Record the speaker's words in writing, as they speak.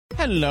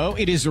Hello,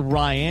 it is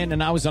Ryan,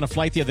 and I was on a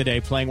flight the other day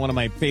playing one of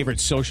my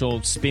favorite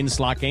social spin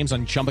slot games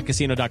on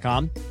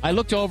ChumbaCasino.com. I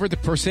looked over at the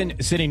person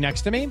sitting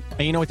next to me, and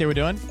you know what they were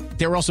doing?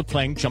 They were also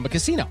playing Chumba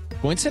Casino.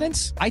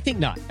 Coincidence? I think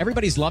not.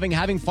 Everybody's loving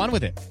having fun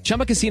with it.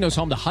 Chumba Casino is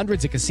home to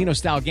hundreds of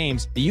casino-style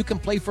games that you can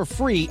play for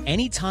free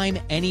anytime,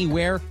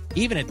 anywhere,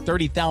 even at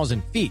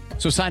 30,000 feet.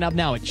 So sign up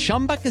now at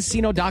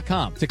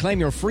ChumbaCasino.com to claim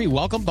your free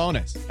welcome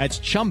bonus. That's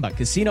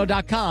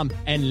ChumbaCasino.com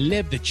and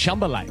live the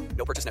Chumba life.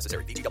 No purchase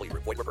necessary. VGW.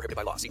 Void where prohibited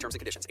by law. See terms and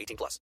conditions.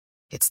 18+.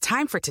 It's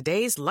time for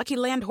today's Lucky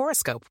Land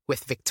horoscope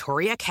with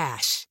Victoria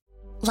Cash.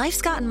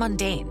 Life's gotten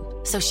mundane,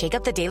 so shake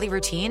up the daily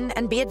routine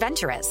and be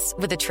adventurous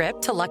with a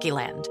trip to Lucky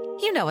Land.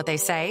 You know what they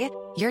say.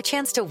 Your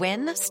chance to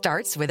win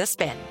starts with a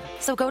spin.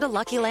 So go to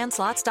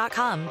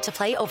LuckyLandSlots.com to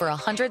play over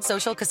 100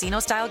 social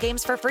casino-style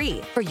games for free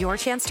for your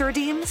chance to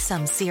redeem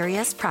some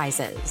serious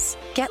prizes.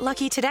 Get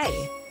lucky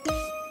today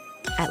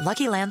at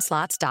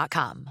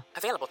LuckyLandSlots.com.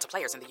 Available to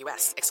players in the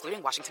U.S.,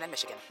 excluding Washington and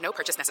Michigan. No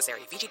purchase necessary.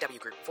 VGW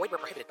Group. Void where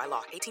prohibited by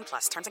law.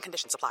 18+. Terms and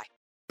conditions apply.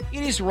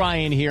 It is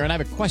Ryan here, and I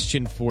have a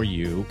question for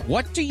you.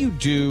 What do you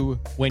do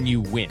when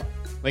you win?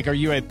 Like, are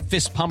you a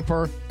fist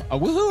pumper, a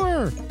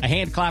woohooer, a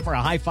hand clapper,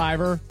 a high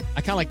fiver?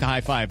 I kind of like the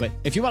high five, but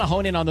if you want to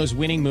hone in on those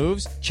winning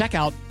moves, check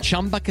out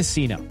Chumba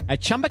Casino. At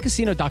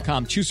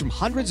ChumbaCasino.com, choose from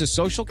hundreds of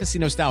social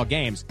casino-style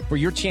games for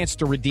your chance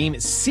to redeem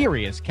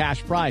serious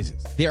cash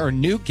prizes. There are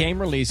new game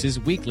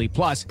releases weekly,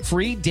 plus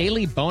free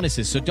daily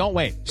bonuses, so don't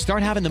wait.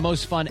 Start having the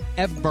most fun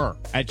ever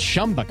at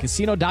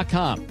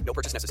ChumbaCasino.com. No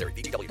purchase necessary.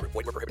 VGW. Void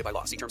where prohibited by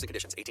law. See terms and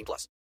conditions.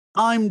 18+.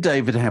 I'm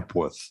David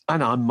Hepworth.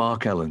 And I'm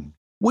Mark Ellen.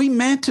 We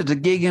met at a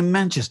gig in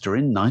Manchester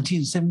in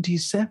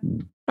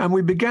 1977. And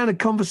we began a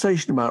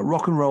conversation about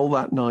rock and roll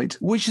that night,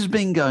 Which has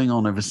been going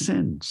on ever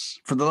since.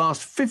 for the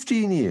last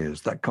 15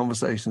 years. That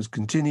conversation has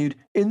continued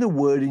in the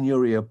Word in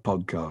Your Ear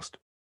podcast.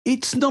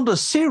 It's not a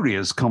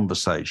serious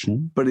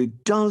conversation. But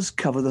it does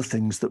cover the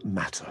things that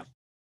matter.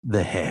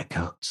 The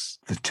haircuts,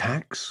 The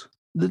tax,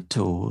 the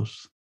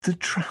tours. the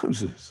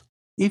trousers.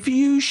 If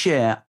you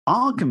share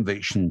our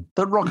conviction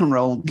that rock and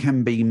roll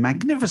can be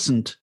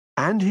magnificent,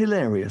 And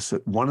hilarious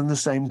at one and the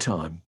same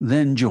time,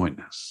 then join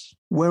us.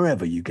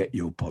 wherever you get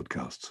your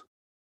podcasts.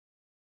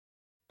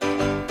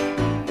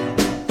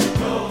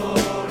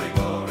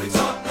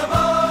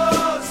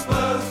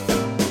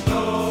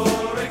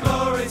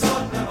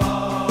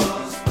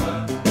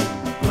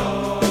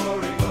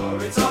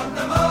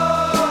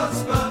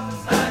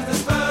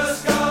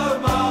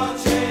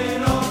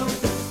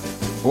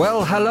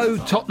 Well, hello,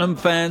 Tottenham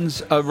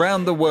fans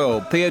around the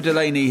world. Theo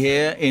Delaney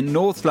here in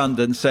North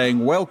London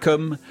saying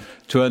welcome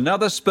to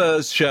another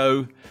Spurs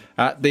show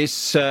at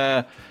this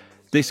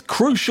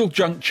crucial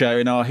juncture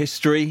in our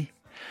history.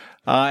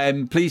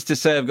 I'm pleased to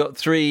say I've got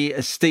three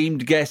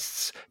esteemed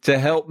guests to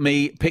help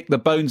me pick the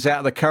bones out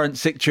of the current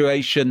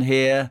situation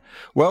here.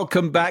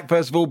 Welcome back,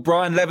 first of all,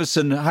 Brian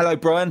Leveson. Hello,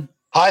 Brian.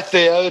 Hi,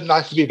 Theo.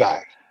 Nice to be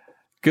back.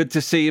 Good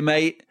to see you,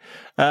 mate.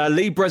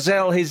 Lee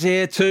Brazel is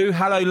here too.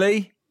 Hello,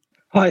 Lee.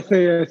 Hi,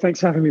 Theo. Thanks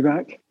for having me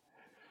back.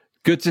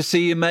 Good to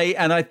see you, mate.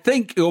 And I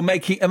think you're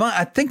making,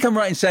 I think I'm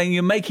right in saying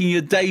you're making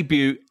your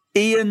debut.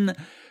 Ian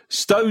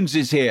Stones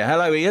is here.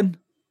 Hello, Ian.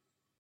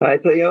 Hi,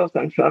 Theo.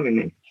 Thanks for having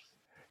me.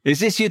 Is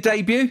this your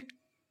debut?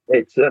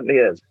 It certainly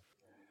is.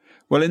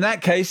 Well, in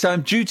that case,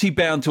 I'm duty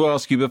bound to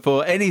ask you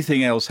before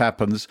anything else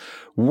happens.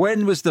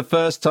 When was the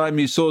first time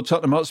you saw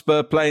Tottenham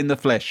Hotspur play in the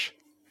flesh?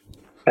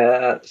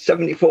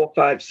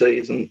 74-5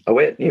 season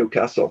away at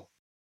Newcastle.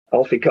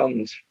 Alfie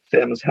Conn's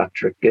famous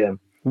hat-trick game.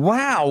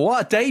 Wow,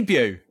 what a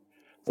debut.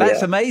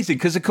 That's amazing,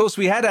 because, of course,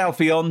 we had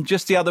Alfie on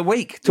just the other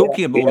week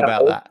talking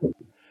about that.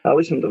 I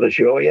listened to the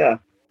show, yeah.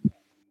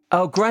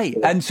 Oh, great.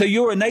 And so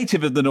you're a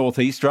native of the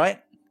Northeast,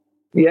 right?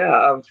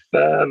 Yeah,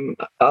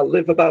 I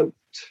live about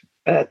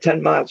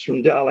 10 miles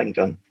from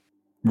Darlington.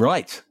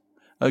 Right.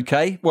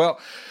 Okay. Well,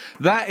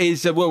 that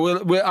is, I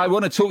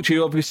want to talk to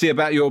you, obviously,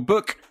 about your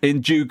book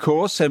in due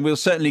course, and we'll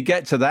certainly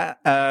get to that,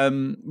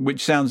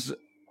 which sounds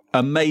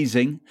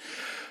amazing.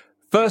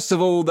 First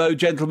of all, though,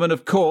 gentlemen,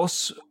 of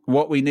course,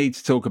 what we need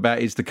to talk about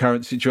is the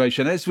current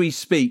situation. As we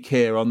speak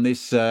here on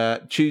this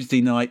Tuesday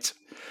night,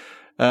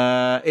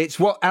 it's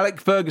what Alec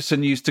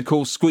Ferguson used to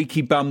call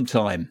squeaky bum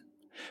time,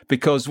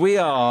 because we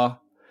are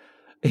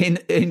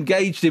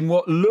engaged in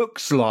what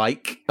looks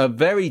like a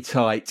very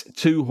tight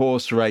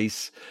two-horse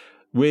race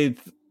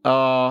with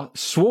our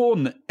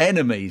sworn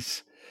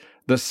enemies,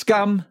 the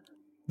scum,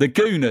 the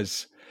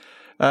Gooners,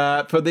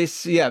 for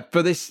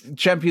this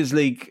Champions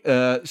League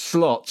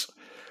slot.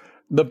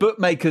 The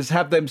bookmakers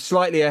have them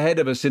slightly ahead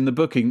of us in the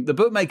booking. The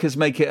bookmakers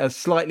make it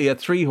slightly a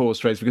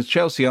three-horse race because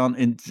Chelsea aren't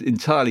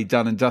entirely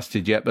done and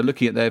dusted yet, but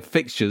looking at their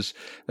fixtures,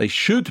 they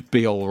should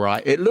be all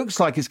right. It looks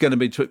like it's going to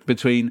be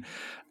between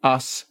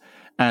us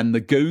and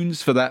the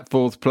Goons for that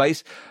fourth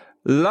place.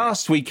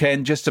 Last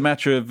weekend, just a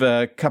matter of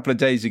a couple of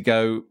days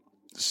ago,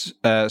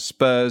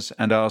 Spurs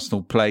and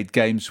Arsenal played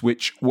games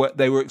which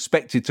they were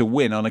expected to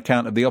win on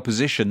account of the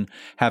opposition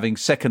having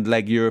second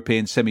leg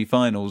European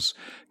semi-finals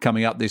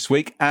coming up this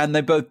week, and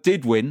they both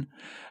did win.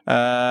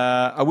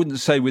 I wouldn't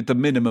say with the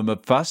minimum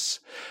of fuss.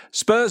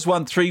 Spurs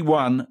won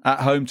 3-1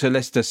 at home to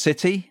Leicester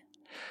City.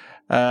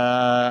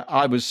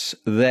 I was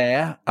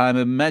there. I'm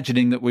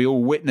imagining that we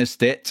all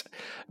witnessed it.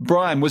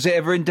 Brian, was it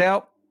ever in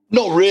doubt?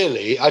 Not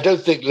really. I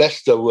don't think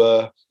Leicester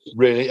were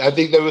really. I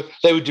think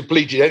they were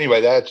depleted anyway.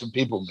 They had some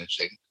people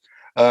missing,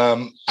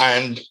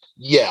 and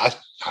yeah,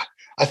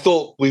 I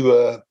thought we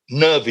were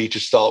nervy to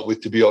start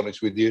with. To be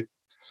honest with you,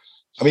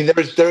 I mean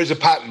there is a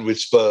pattern with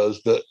Spurs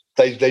that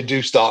they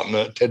do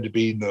tend to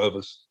be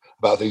nervous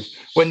about things.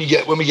 When we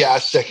get our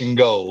second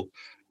goal,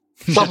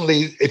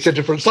 suddenly it's a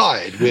different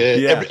side.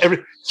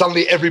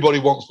 Suddenly everybody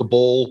wants the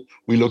ball.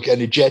 We look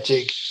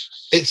energetic.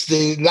 It's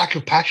the lack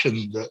of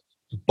passion that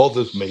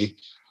bothers me.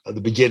 At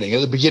the beginning,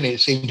 it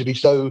seemed to be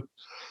so.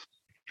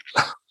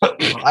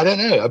 I don't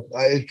know.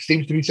 It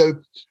seems to be so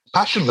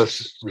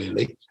passionless.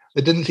 Really,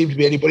 there didn't seem to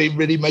be anybody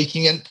really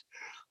making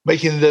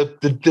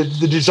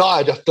the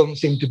desire. Just doesn't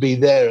seem to be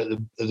there at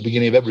the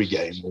beginning of every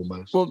game,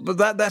 almost. Well,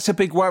 but that's a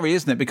big worry,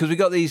 isn't it? Because we've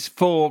got these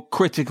 4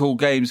 critical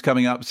games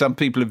coming up. Some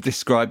people have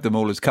described them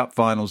all as cup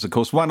finals. Of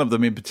course, one of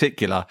them in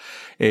particular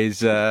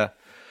is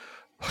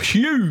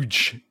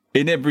huge.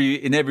 In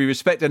every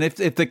respect, and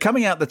if they're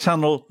coming out the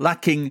tunnel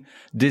lacking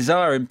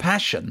desire and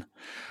passion,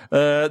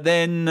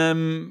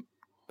 then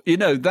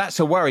that's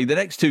a worry. The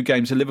next 2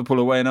 games are Liverpool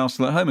away and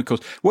Arsenal at home, of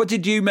course. What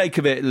did you make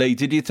of it, Lee?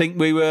 Did you think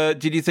we were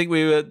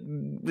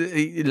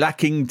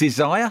lacking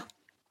desire?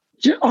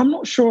 I'm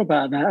not sure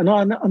about that, and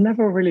I'm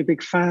never a really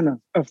big fan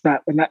of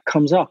that when that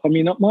comes up. I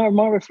mean,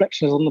 my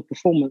reflections on the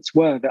performance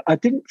were that I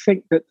didn't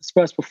think that the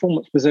Spurs'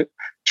 performance was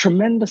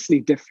tremendously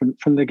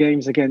different from the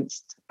games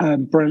against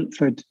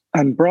Brentford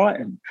and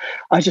Brighton.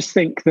 I just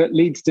think that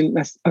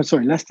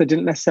Leicester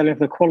didn't necessarily have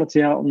the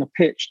quality out on the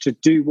pitch to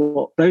do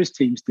what those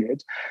teams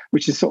did,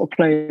 which is sort of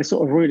play a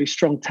sort of really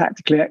strong,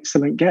 tactically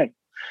excellent game.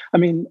 I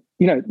mean,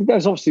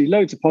 there's obviously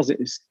loads of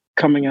positives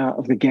coming out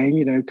of the game.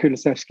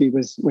 Kulusevski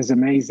was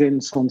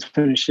amazing. Son's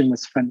finishing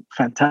was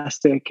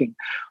fantastic, and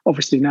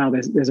obviously now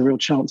there's a real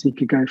chance he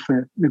could go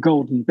for the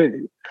Golden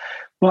Boot.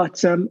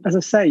 But as I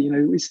say,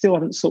 we still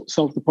haven't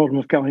solved the problem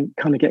of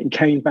getting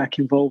Kane back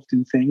involved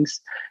in things.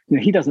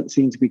 He doesn't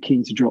seem to be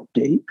keen to drop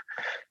deep.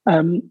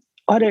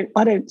 I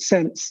don't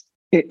sense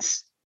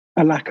it's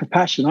a lack of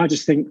passion. I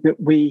just think that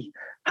we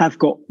have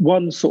got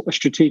one sort of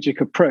strategic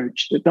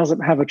approach that doesn't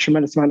have a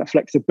tremendous amount of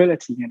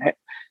flexibility in it.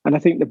 And I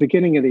think the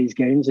beginning of these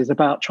games is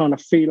about trying to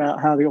feel out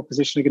how the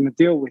opposition are going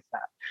to deal with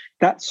that.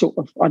 That's sort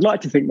of, I'd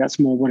like to think that's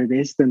more what it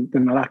is than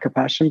a lack of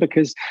passion,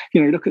 because,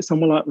 look at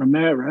someone like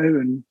Romero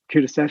and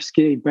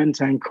Kulusevski,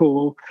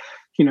 Bentancur,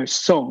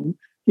 Son,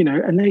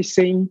 and they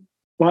seem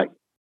like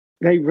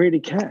they really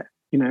care.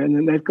 And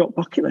then they've got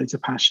bucket loads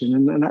of passion,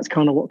 and that's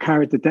kind of what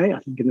carried the day, I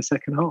think, in the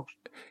second half.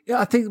 Yeah,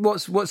 I think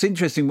what's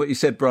interesting, what you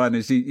said, Brian,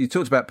 is you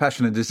talked about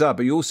passion and desire,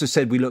 but you also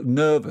said we look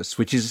nervous,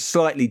 which is a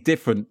slightly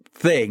different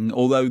thing,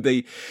 although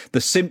the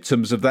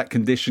symptoms of that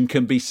condition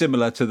can be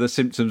similar to the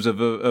symptoms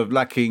of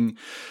lacking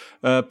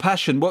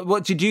passion.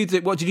 What did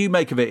you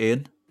make of it,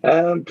 Ian?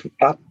 I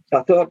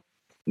thought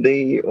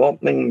the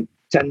opening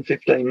 10,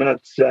 15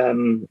 minutes,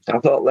 I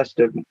thought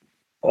Leicester...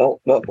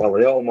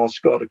 they almost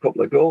scored a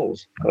couple of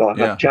goals or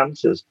had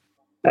chances.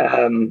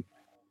 But,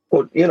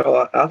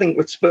 I think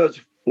with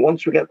Spurs,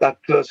 once we get that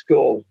first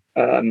goal,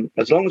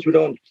 as long as we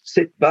don't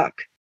sit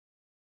back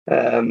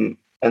and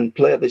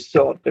play this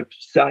sort of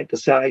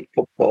side-to-side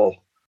football,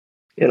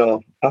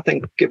 I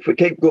think if we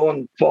keep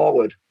going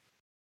forward,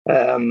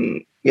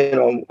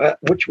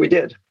 which we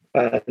did,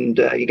 and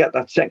you get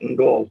that second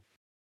goal,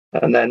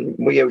 and then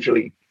we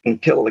usually can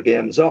kill the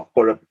games off.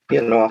 But,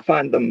 I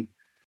find them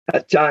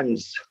at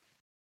times...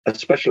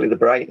 especially the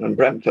Brighton and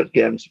Brentford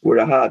games, were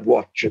a hard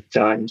watch at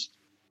times,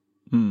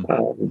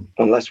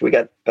 unless we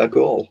get a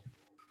goal.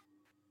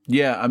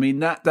 Yeah, I mean,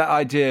 that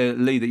idea,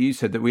 Lee, that you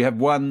said, that we have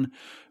one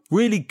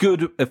really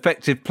good,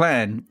 effective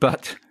plan,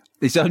 but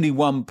there's only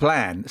one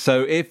plan.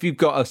 So if you've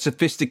got a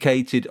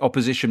sophisticated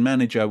opposition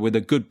manager with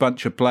a good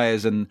bunch of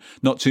players and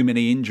not too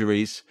many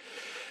injuries,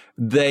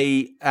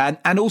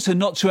 and also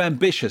not too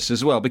ambitious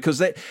as well,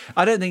 because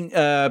I don't think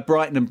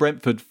Brighton and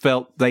Brentford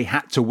felt they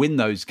had to win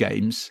those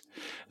games.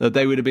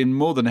 They would have been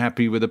more than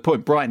happy with a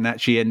point. Brighton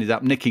actually ended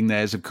up nicking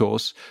theirs, of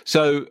course.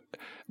 So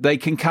they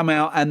can come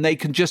out and they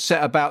can just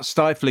set about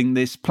stifling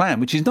this plan,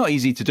 which is not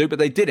easy to do, but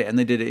they did it, and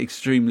they did it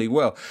extremely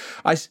well.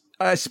 I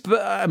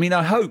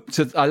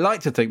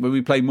like to think when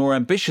we play more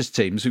ambitious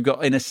teams, we've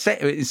got in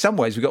some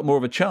ways we've got more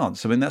of a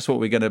chance. I mean, that's what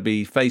we're going to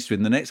be faced with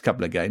in the next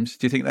couple of games.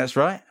 Do you think that's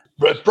right?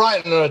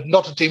 Brighton are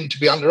not a team to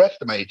be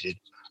underestimated.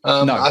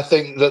 No. I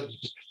think that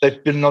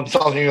they've been on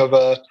something of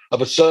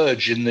a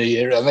surge in the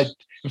era, and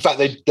in fact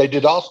they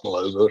did Arsenal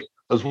over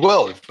as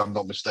well, if I'm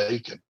not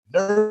mistaken.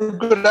 They're a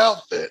good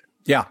outfit.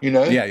 Yeah,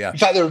 Yeah. In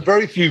fact, there are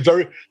very few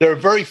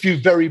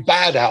very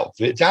bad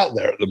outfits out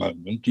there at the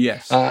moment.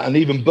 Yes, and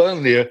even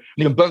Burnley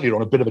are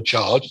on a bit of a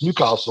charge.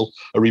 Newcastle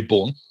are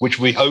reborn, which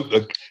we hope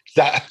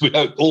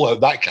all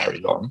hope that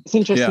carries on. It's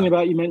interesting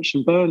about you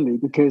mentioned Burnley,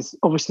 because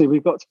obviously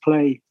we've got to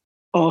play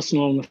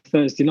Arsenal on the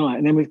Thursday night,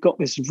 and then we've got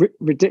this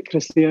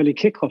ridiculously early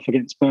kickoff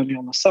against Burnley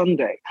on the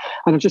Sunday.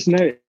 And I've just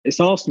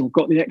noticed Arsenal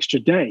got the extra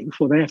day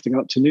before they have to go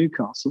up to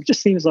Newcastle. It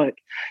just seems like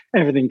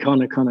everything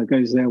kind of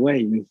goes their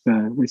way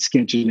with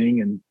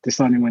scheduling and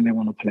deciding when they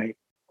want to play.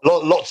 A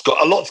lot's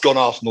gone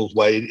Arsenal's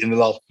way in the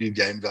last few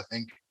games, I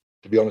think.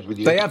 To be honest with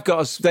you, they have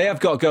got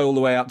to go all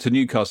the way up to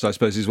Newcastle, I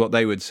suppose, is what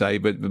they would say,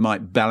 but we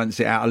might balance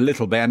it out a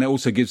little bit, and it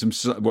also gives them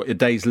a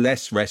day's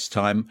less rest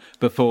time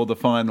before the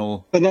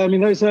final. But I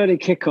mean, those early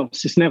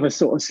kickoffs just never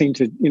sort of seem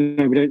to, we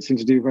don't seem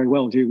to do very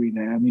well, do we?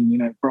 Now, I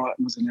mean,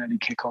 Brighton was an early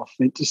kickoff.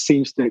 It just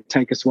seems to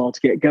take us a while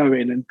to get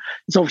going, and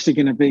it's obviously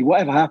going to be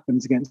whatever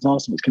happens against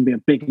Arsenal. It's going to be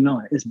a big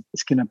night, isn't it?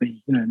 It's going to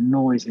be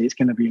noisy. It's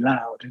going to be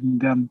loud, and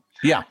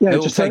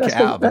they'll take it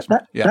out of us.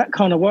 That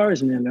kind of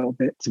worries me a little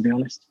bit, to be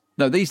honest.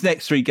 No, these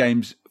next three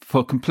games,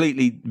 for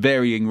completely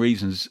varying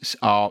reasons,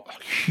 are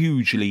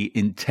hugely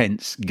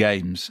intense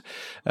games.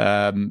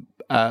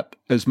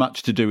 As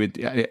much to do with,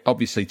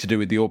 obviously, to do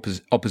with the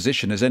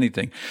opposition as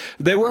anything.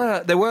 There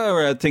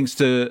were things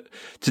to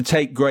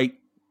take great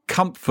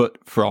comfort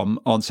from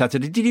on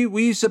Saturday. Were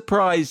you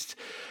surprised,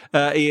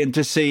 Ian,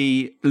 to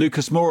see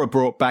Lucas Moura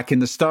brought back in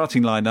the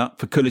starting lineup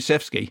for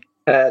Kulusevski?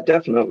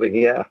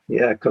 Definitely, yeah,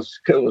 because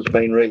Kul has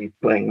been really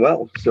playing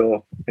well,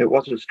 so it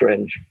was a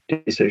strange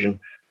decision.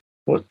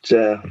 But,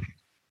 I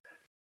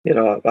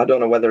don't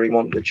know whether he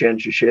wanted to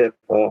change the shape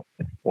or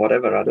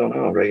whatever. I don't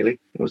know, really.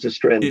 It was a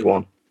strange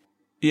one.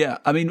 Yeah,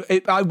 I mean,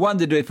 I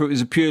wondered if it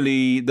was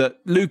purely that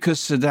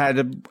Lucas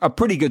had a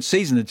pretty good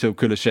season until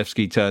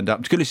Kulusevski turned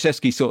up.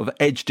 Kulusevski sort of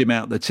edged him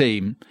out the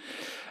team.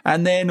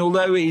 And then,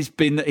 although his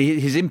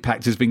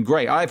impact has been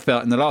great, I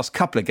felt in the last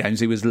couple of games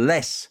he was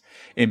less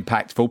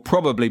impactful,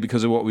 probably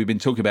because of what we've been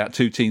talking about,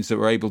 two teams that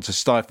were able to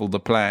stifle the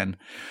plan.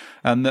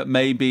 And that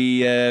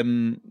maybe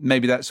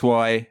that's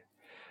why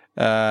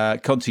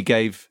Conte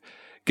gave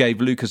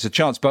Lucas a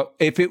chance. But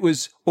if it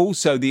was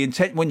also the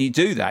intent, when you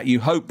do that, you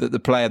hope that the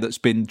player that's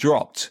been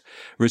dropped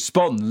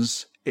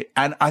responds.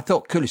 And I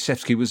thought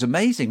Kulusevski was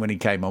amazing when he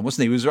came on,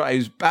 wasn't he? He was right. He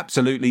was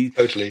absolutely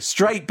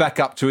straight back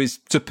up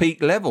to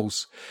peak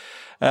levels.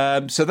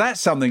 So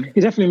that's something.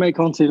 He definitely made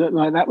Conte look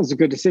like that was a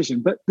good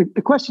decision. But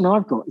the question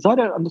I've got is I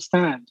don't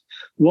understand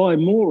why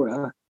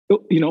Moura,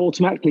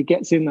 automatically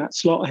gets in that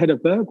slot ahead of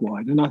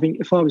Bergwijn. And I think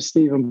if I was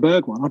Steven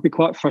Bergwijn, I'd be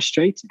quite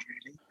frustrated,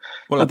 really.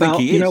 Well, I think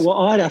he is. What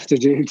I'd have to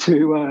do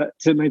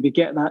to maybe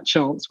get that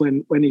chance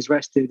when he's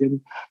rested.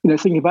 And,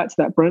 thinking back to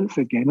that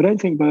Brentford game, I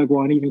don't think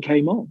Bergwijn even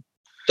came on.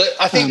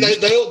 I think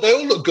they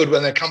all look good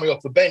when they're coming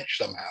off the bench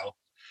somehow.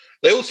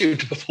 They all seem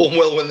to perform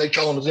well when they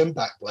come on as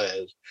impact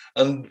players.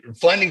 And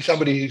finding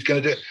somebody who's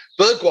going to do it.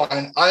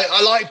 Bergwijn,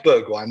 I like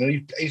Bergwijn,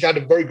 and he's had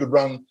a very good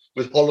run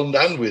with Holland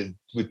and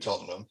with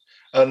Tottenham.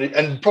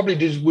 And probably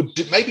would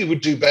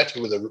do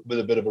better with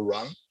a bit of a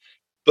run.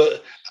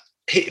 But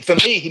for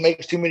me, he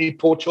makes too many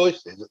poor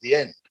choices at the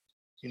end,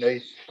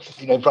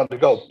 in front of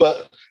goal.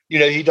 But,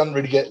 he doesn't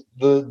really get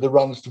the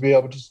runs to be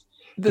able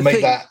to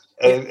make that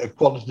a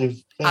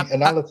qualitative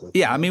analysis.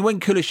 I mean, when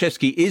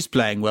Kulusevski is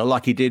playing well,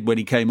 like he did when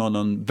he came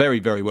on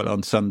very, very well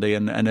on Sunday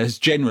and has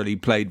generally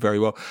played very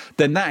well,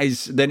 then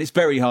it's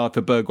very hard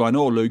for Bergwijn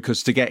or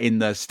Lucas to get in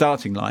the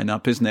starting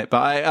lineup, isn't it? But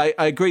I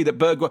agree that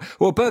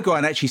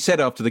Bergwijn actually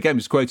said after the game,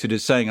 was quoted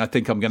as saying, I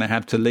think I'm going to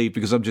have to leave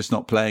because I'm just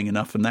not playing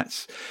enough. And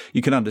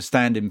you can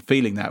understand him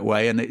feeling that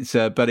way. And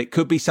but it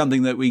could be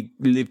something that we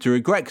live to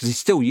regret because he's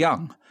still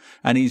young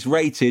and he's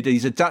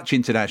a Dutch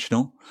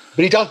international.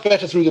 But he does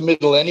better through the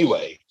middle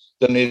anyway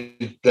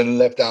than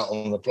left out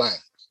on the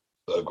flanks,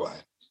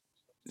 Bergwijn.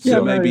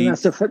 So maybe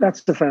that's a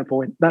fair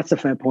point. That's a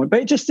fair point. But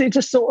it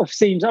just sort of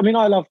seems. I mean,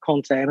 I love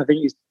Conte, and I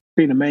think he's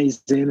been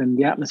amazing, and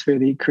the atmosphere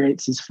that he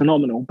creates is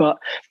phenomenal. But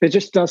there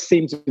just does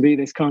seem to be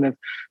this kind of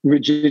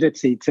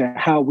rigidity to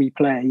how we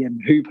play and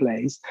who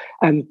plays,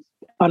 and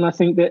I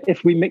think that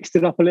if we mixed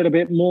it up a little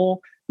bit more,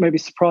 maybe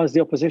surprised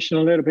the opposition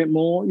a little bit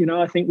more,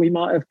 I think we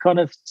might have kind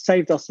of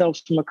saved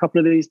ourselves from a couple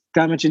of these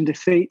damaging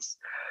defeats.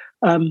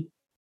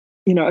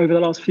 Over the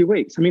last few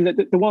weeks. I mean,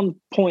 the one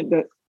point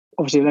that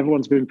obviously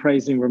everyone's been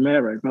praising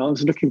Romero, but I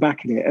was looking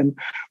back at it, and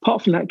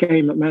apart from that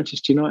game at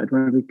Manchester United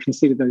where we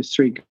conceded those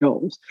 3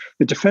 goals,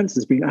 the defence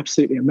has been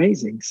absolutely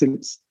amazing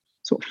since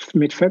sort of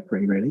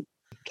mid-February, really.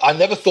 I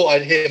never thought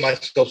I'd hear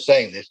myself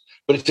saying this,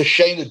 but it's a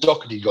shame that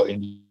Doherty got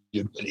injured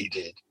when he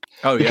did.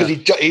 Oh, yeah.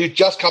 Because he'd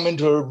just come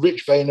into a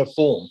rich vein of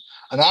form.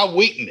 And our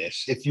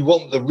weakness, if you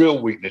want the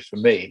real weakness for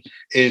me,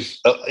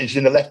 is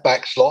in the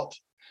left-back slot.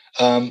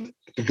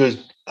 Because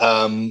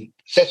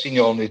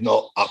Sessegnon is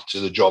not up to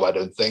the job, I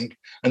don't think,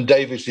 and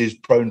Davis is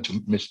prone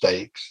to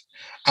mistakes,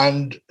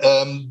 and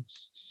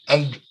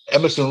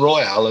Emerson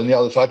Royale on the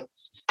other side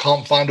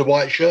can't find a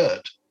white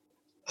shirt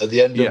at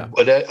the end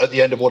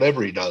of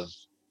whatever he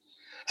does,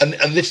 and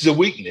this is a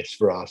weakness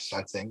for us.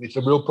 I think it's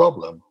a real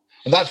problem,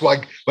 and that's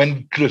why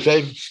when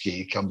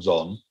Kulusevski comes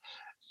on,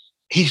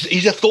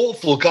 he's a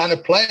thoughtful kind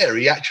of player.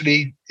 He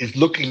actually is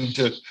looking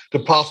to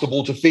pass the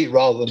ball to feet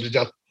rather than to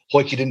just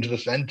hoik it into the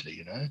centre.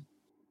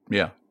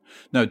 Yeah.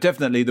 No,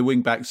 definitely the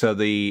wing backs are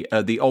the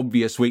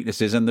obvious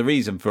weaknesses, and the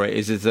reason for it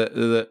is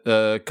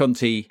that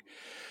Conte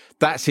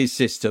That's his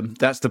system.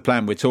 That's the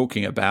plan we're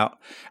talking about.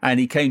 And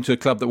he came to a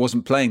club that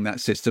wasn't playing that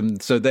system,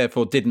 so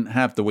therefore didn't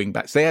have the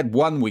wing-backs. They had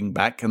one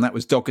wing-back, and that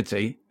was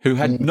Doherty, who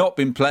had not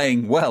been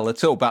playing well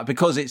at all. But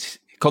because it's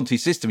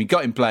Conte's system, he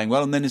got him playing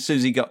well, and then as soon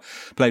as he got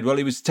played well,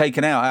 he was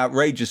taken out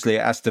outrageously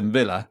at Aston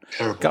Villa.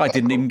 Terrible. Guy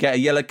didn't even get a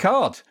yellow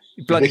card.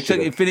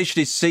 He finished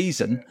his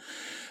season.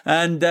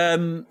 And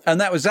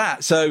that was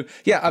that. So,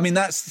 yeah, I mean,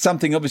 that's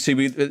something,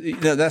 obviously,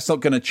 that's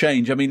not going to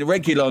change. I mean,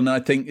 Reguilon, I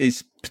think,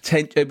 is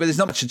potential, but there's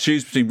not much to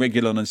choose between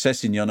Reguilon and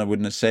Sessegnon, I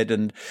wouldn't have said.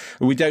 And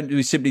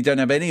we simply don't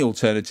have any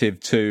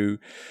alternative to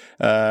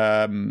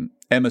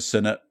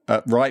Emerson at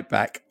right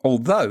back.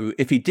 Although,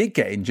 if he did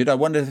get injured, I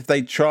wonder if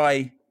they'd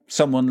try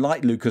someone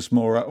like Lucas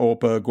Moura or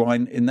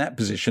Bergwijn in that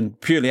position,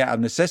 purely out of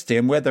necessity,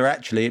 and whether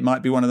actually it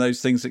might be one of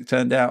those things that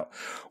turned out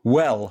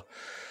well.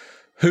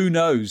 Who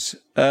knows?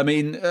 I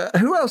mean,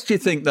 who else do you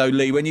think, though,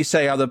 Lee, when you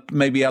say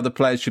maybe other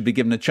players should be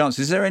given a chance?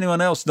 Is there anyone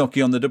else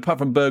knocking on the door, apart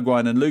from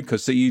Bergwijn and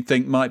Lucas, that you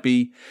think might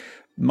be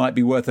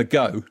worth a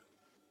go?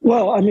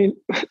 Well, I mean,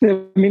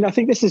 I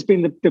think this has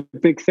been the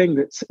big thing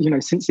that's,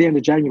 since the end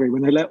of January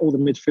when they let all the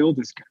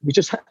midfielders go.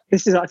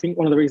 This is, I think,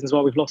 one of the reasons why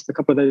we've lost a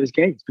couple of those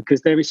games,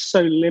 because there is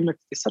such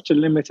a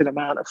limited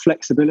amount of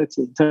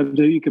flexibility in terms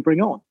of who you could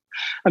bring on.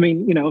 I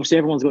mean, obviously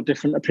everyone's got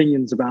different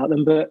opinions about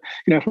them, but,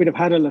 if we'd have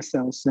had a Lo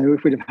Celso,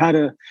 if we'd have had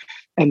a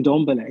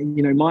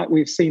Ndombele, might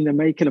we have seen them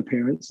make an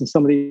appearance in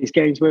some of these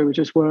games where we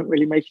just weren't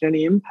really making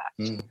any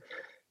impact?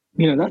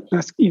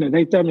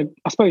 They've done,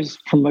 I suppose,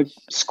 from a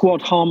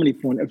squad harmony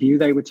point of view,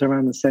 they would turn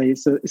around and say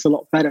it's a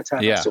lot better to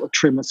have a sort of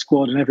trimmer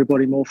squad and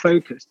everybody more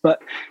focused.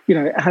 But,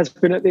 it has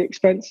been at the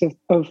expense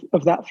of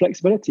that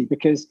flexibility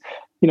because,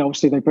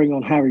 obviously they bring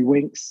on Harry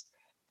Winks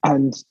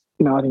and,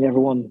 I think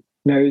everyone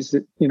knows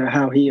that,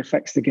 how he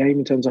affects the game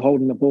in terms of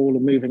holding the ball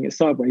and moving it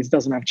sideways.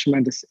 Doesn't have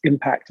tremendous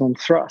impact on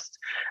thrust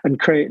and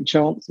creating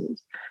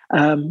chances.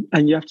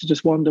 And you have to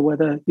just wonder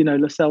whether,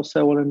 Lo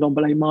Celso or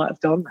Ndombele might have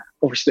done that.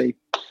 Obviously,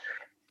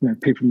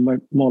 people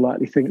more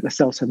likely think Lo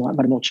Celso might have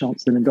had more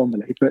chance than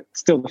Ndombele, but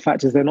still the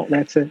fact is they're not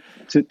there to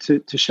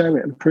show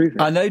it and prove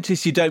it. I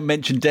notice you don't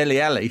mention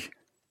Dele Alli.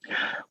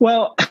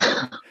 Well,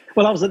 I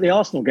was at the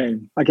Arsenal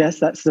game. I guess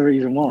that's the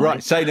reason why.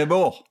 Right, say no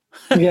more.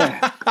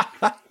 Yeah.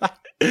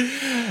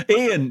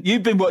 Ian,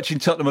 you've been watching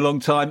Tottenham a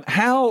long time.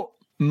 How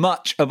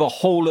much of a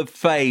Hall of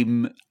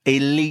Fame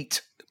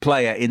elite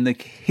player in the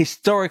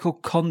historical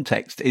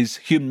context is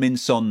Heung-min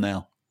Son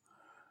now?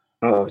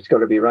 Oh, it's got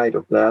to be right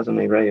up there,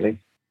 hasn't he, really?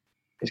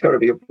 It's got to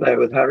be up there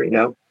with Harry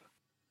now.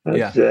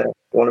 That's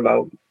one of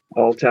our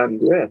all-time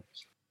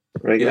greats,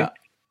 really.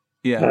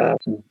 Yeah.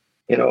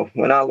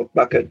 When I look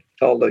back at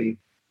all the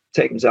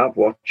teams I've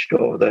watched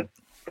over the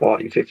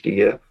 40, 50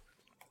 years,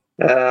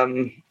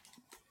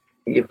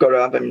 you've got to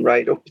have him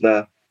right up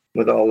there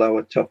with all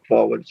our top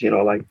forwards.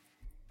 Like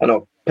I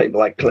know people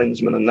like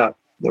Klinsmann and that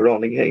were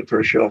only here for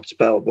a short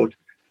spell, but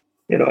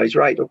he's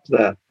right up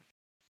there.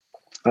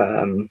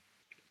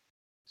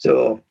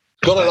 So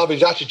got to love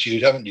his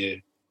attitude, haven't you?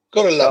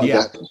 Got to love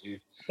his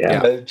attitude.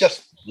 Yeah,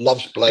 just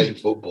loves playing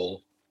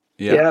football.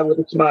 Yeah, with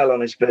a smile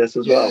on his face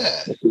as well.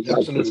 Yeah,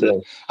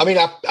 absolutely. I mean,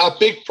 our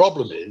big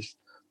problem is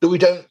that we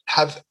don't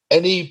have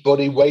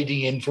anybody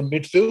wading in from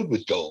midfield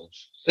with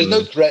goals. There's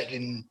no threat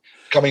in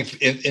coming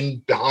in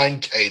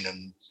behind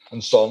Kane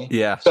and Son.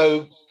 Yeah.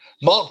 So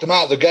mark them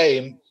out of the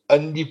game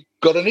and you've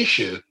got an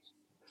issue.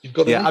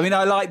 I mean,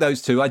 I like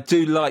those two. I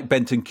do like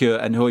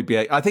Bentancur and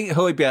Højbjerg. I think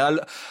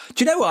Højbjerg...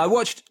 Do you know what? I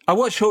watched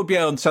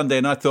Højbjerg on Sunday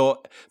and I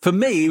thought, for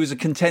me, he was a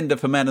contender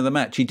for man of the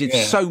match. He did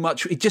so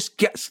much. He just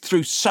gets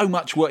through so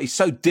much work. He's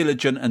so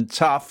diligent and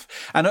tough.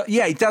 And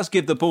he does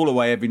give the ball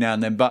away every now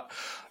and then, but...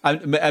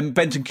 And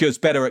Bentancur's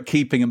better at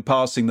keeping and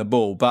passing the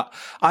ball, but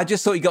I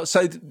just thought he got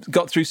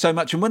through so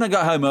much. And when I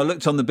got home, I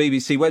looked on the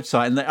BBC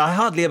website, and I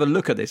hardly ever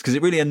look at this because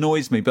it really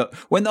annoys me. But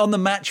when on the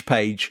match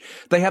page,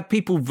 they have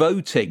people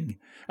voting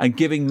and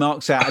giving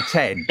marks out of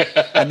 10,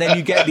 and then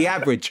you get the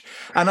average.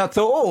 And I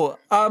thought,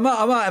 I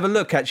might have a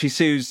look, actually,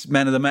 see who's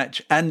man of the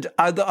match. And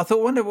I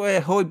thought, wonder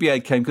where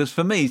Højbjerg came, because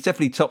for me, he's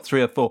definitely top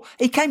 3 or 4.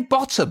 He came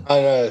bottom.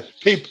 I know.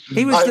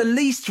 He was the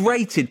least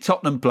rated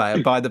Tottenham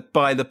player by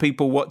the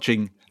people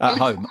watching at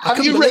home. I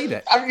couldn't believe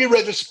it. Haven't you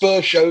read the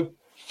Spurs Show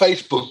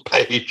Facebook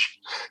page?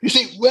 You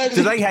see,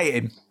 do they hate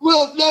him?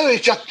 Well, no,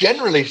 it's just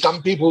generally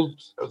some people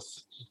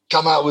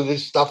come out with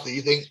this stuff that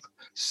you think,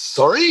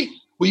 sorry?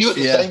 Were you at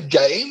the same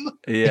game?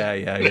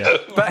 Yeah.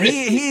 But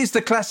he is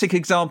the classic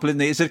example,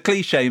 isn't he? It's a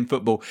cliche in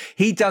football.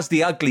 He does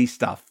the ugly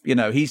stuff.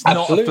 He's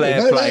not a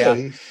flair player.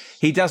 No.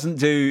 He doesn't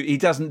do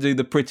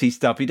the pretty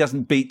stuff. He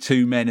doesn't beat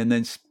 2 men and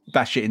then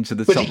bash it into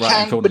the top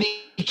right corner. But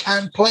he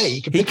can play.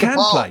 He can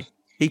play.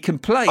 He can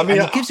play. I mean,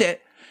 and he gives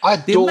it.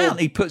 The amount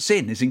he puts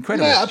in is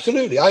incredible. Yeah,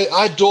 absolutely.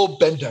 I adore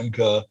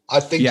Bentancur. I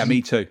think. Yeah,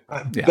 me too.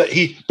 But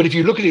if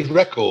you look at his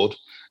record,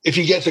 if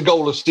he gets a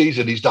goal a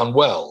season, he's done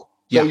well.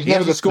 So he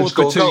hasn't scored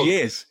for 2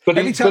 years. But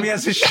every time he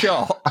has a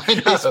shot,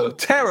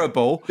 it's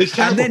terrible.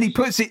 And then he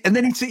puts it, and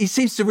then he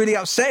seems to really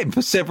upset him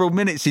for several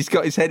minutes. He's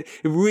got his head,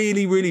 it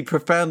really, really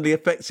profoundly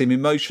affects him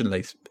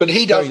emotionally. But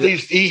he does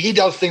he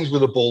does things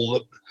with the ball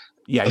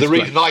that the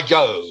reason I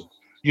go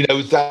You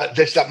know,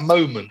 there's that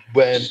moment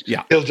when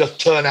he'll just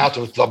turn out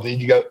of something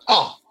and you go,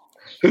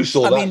 who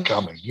saw that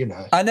coming, you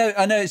know? I know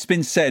it's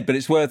been said, but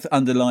it's worth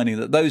underlining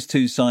that those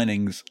two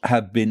signings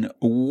have been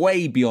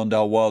way beyond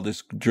our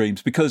wildest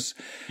dreams because...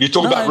 You're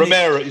talking about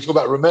Romero. You're talking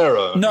about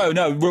Romero. No.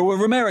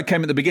 Romero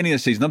came at the beginning of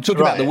the season. I'm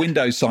talking about the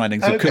window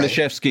signings of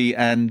Kulusevski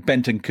and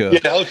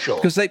Bentancur. Yeah, sure.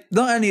 Because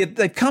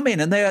they've come in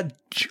and they are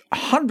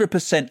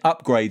 100%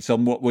 upgrades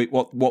on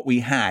what we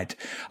had.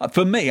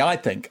 For me, I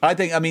think,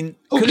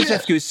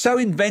 Kulusevski is so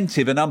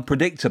inventive and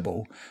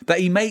unpredictable that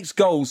he makes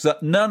goals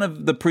that none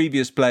of the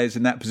previous players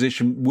in that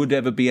position would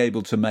ever be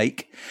able to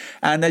make.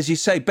 And as you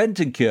say,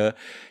 Bentancur,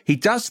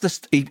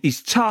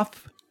 he's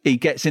tough. He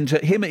gets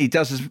into him. He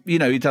does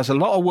a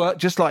lot of work,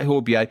 just like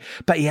Horbier,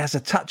 but he has a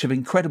touch of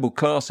incredible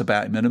class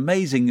about him, an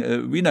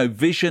amazing,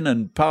 vision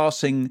and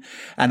passing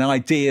and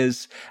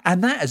ideas,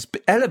 and that has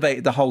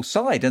elevated the whole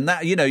side. And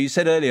that, you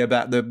said earlier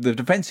about the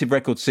defensive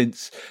record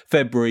since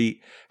February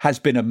has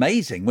been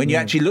amazing. When you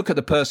actually look at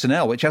the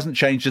personnel, which hasn't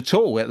changed at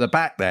all at the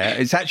back there,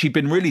 it's actually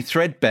been really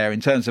threadbare in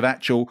terms of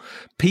actual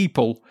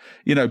people,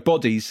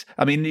 bodies.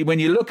 I mean, when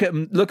you look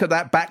at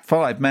that back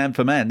five, man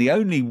for man, the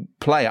only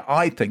player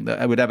I think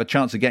that would have a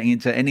chance of getting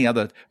into any of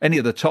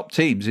the top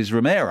teams is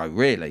Romero,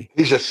 really.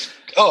 He's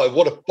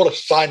what a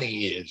signing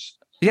he is.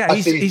 Yeah,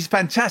 he's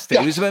fantastic.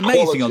 He was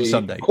amazing on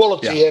Sunday.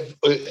 Quality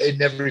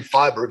in every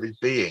fibre of his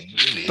being,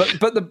 really.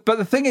 But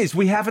the thing is,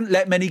 we haven't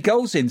let many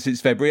goals in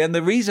since February, and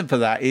the reason for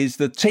that is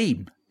the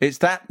team. It's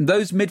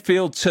those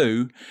midfield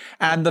two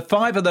and the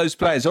five of those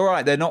players. All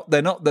right, they're not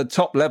the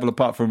top level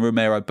apart from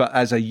Romero, but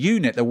as a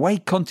unit, the way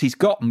Conte's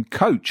got them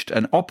coached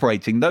and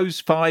operating, those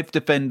five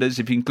defenders,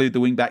 if you include the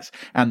wing backs,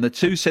 and the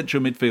two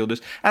central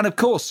midfielders, and of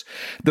course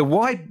the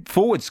wide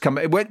forwards come.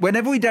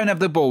 Whenever we don't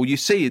have the ball, you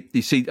see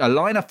a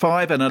line of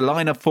five and a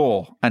line of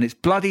four, and it's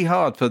bloody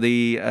hard for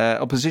the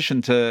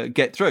opposition to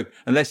get through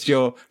unless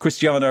you're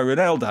Cristiano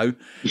Ronaldo.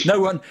 No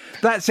one.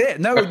 That's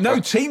it. No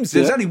teams.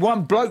 There's only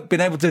one bloke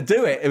been able to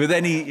do it with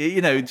any.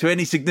 To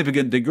any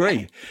significant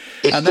degree.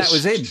 And that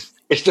was him.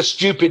 It's the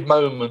stupid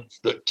moments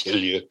that kill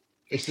you.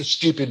 It's the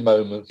stupid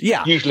moments.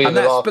 Yeah. Usually in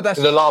the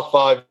last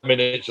 5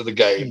 minutes of the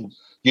game.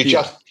 If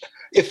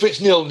it's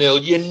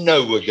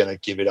 0-0, we're going to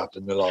give it up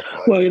in the last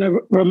 5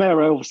 minutes. Well,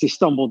 Romero obviously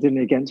stumbled in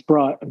against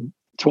Brighton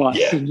twice.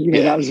 Yeah. And,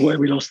 that was where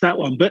we lost that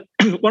one. But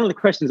one of the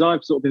questions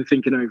I've sort of been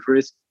thinking over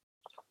is,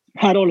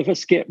 had Oliver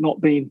Skipp not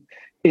been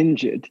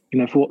injured,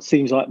 for what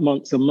seems like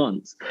months and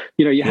months,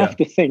 you have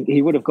to think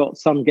he would have got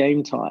some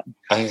game time.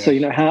 So,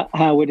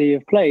 how would he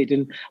have played?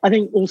 And I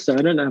think also,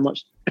 I don't know how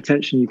much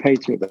attention you pay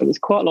to it, but there's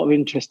quite a lot of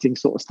interesting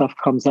sort of stuff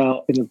comes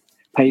out in the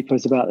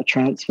papers about the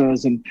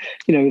transfers. And,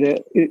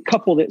 the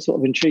couple that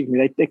sort of intrigue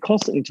me, they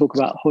constantly talk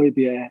about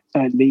Højbjerg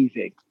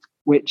leaving,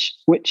 which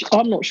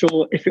I'm not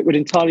sure if it would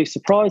entirely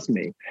surprise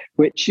me,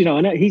 which,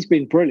 I know he's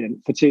been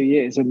brilliant for 2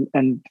 years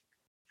and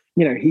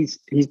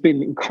he's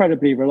been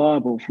incredibly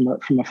reliable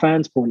from a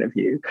fan's point of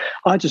view.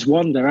 I just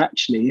wonder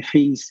actually if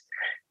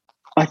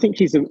I think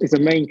he's a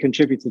main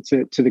contributor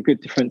to the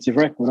good defensive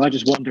record. I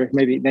just wonder if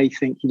maybe they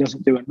think he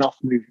doesn't do enough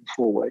moving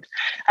forward.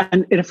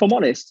 And if I'm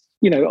honest,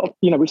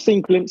 we've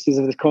seen glimpses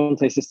of the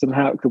Conte system,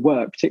 how it could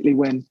work, particularly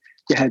when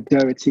you had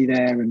Doherty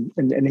there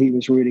and he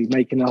was really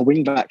making our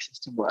wing-back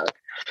system work.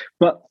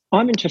 But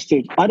I'm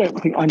interested, I don't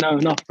think I know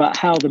enough about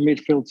how the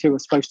midfield two are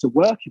supposed to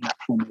work in that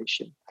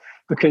formation.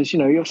 Because,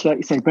 also, like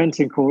you say,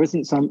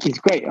 Bentancur he's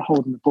great at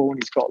holding the ball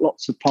and he's got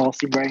lots of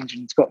passing range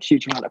and he's got a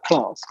huge amount of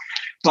class.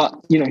 But,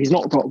 he's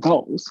not got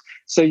goals.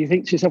 So you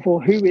think to yourself, well,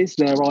 who is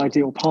their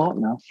ideal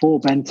partner for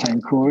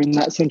Bentancur in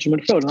that central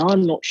midfield? And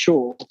I'm not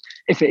sure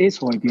if it is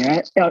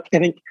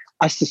Højbjerg.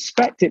 I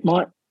suspect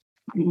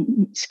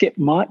Skipp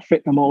might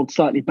fit the mould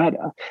slightly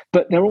better,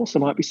 but there also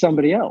might be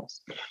somebody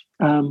else.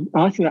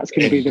 I think that's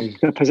going to be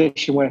the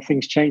position where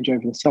things change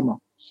over the summer.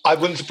 I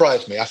wouldn't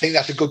surprise me. I think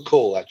that's a good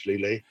call, actually,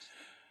 Lee.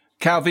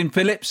 Calvin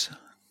Phillips?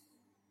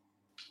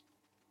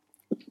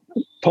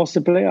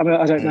 Possibly. I mean,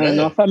 I don't know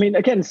enough. I mean,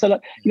 again, so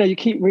you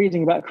keep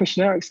reading about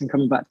Christian Eriksen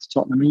coming back to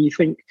Tottenham, and you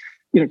think,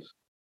 if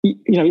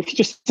you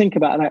just think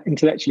about that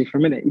intellectually for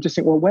a minute, you just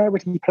think, well, where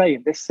would he play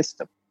in this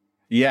system?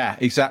 Yeah,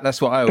 exactly.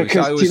 That's what I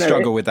always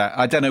struggle with that.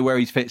 I don't know where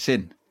he fits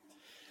in.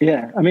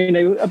 Yeah, I mean,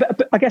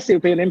 I guess it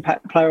would be an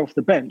impact player off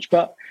the bench,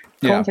 but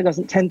Conte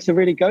doesn't tend to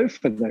really go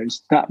for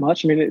those that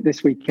much. I mean,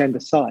 this weekend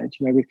aside,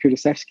 with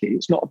Kulusevski,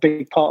 it's not a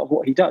big part of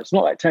what he does. It's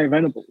not like Terry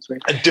Venables.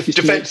 And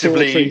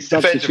defensively, change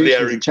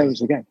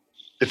the game.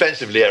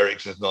 Defensively,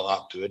 Eriksen's not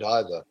up to it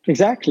either.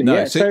 Exactly. No,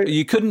 yeah. so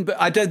you couldn't.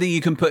 I don't think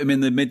you can put him in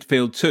the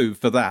midfield too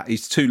for that.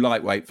 He's too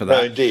lightweight for that.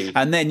 No, indeed.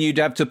 And then you'd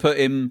have to put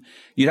him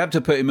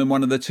in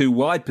one of the two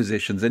wide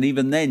positions. And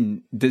even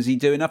then, does he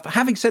do enough?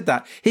 Having said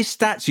that, his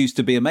stats used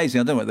to be amazing.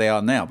 I don't know what they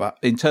are now, but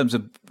in terms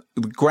of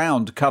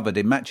ground covered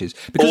in matches,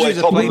 because he's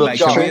a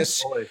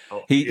playmaker,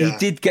 he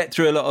did get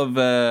through a lot of.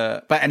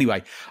 But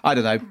anyway, I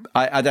don't know.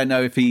 I don't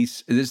know if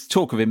there's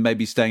talk of him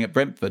maybe staying at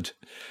Brentford.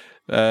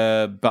 But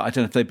I don't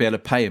know if they'd be able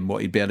to pay him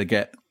what he'd be able to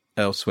get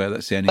elsewhere.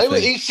 That's the only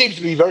thing. He seems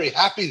to be very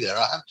happy there,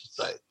 I have to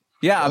say.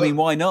 Yeah, I mean,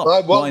 why not?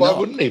 Why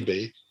wouldn't he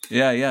be?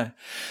 Yeah.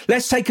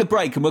 Let's take a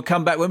break, and we'll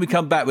come back. When we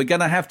come back, we're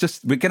gonna have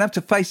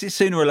to face it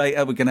sooner or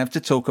later. We're gonna have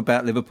to talk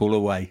about Liverpool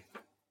away.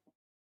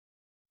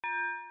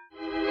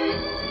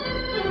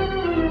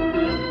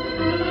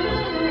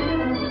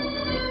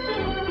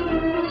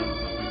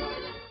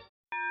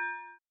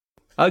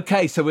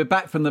 Okay, so we're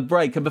back from the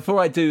break, and before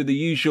I do the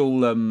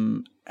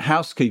usual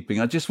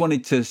housekeeping, I just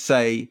wanted to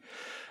say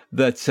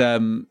that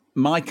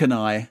Mike and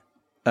I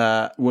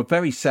were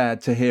very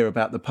sad to hear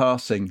about the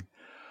passing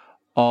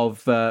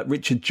of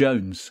Richard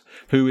Jones,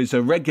 who is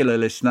a regular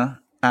listener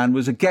and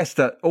was a guest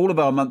at all of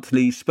our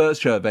monthly Spurs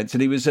Show events.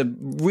 And he was a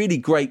really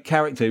great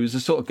character. He was the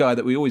sort of guy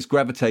that we always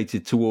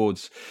gravitated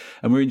towards.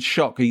 And we're in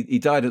shock. He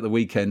died at the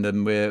weekend,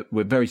 and we're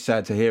very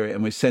sad to hear it.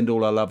 And we send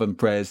all our love and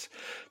prayers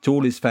to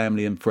all his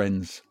family and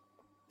friends.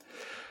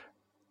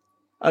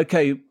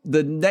 Okay,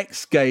 the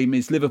next game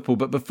is Liverpool.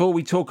 But before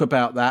we talk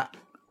about that,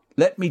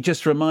 let me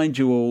just remind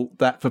you all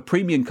that for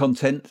premium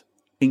content,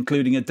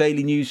 including a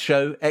daily news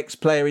show,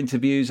 ex-player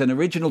interviews and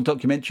original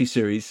documentary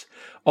series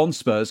on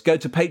Spurs, go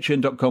to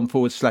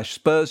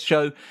patreon.com/Spurs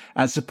Show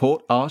and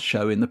support our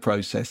show in the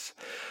process.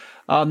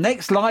 Our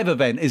next live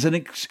event is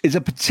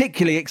a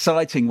particularly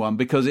exciting one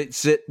because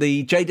it's at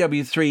the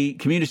JW3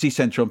 Community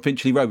Centre on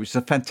Finchley Road, which is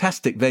a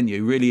fantastic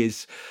venue, really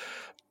is.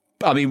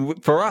 I mean,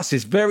 for us,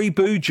 it's very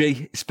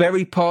bougie, it's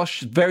very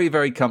posh, very,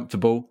 very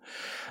comfortable.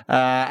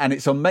 And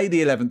it's on May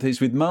the 11th. It's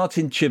with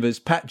Martin Chivers,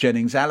 Pat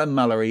Jennings, Alan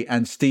Mullery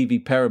and Stevie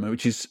Perriman,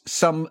 which is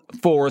some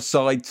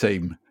for-a-side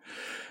team.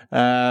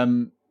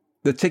 The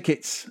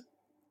tickets,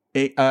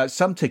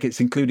 some tickets,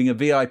 including a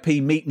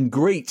VIP meet and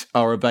greet,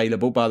 are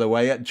available, by the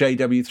way, at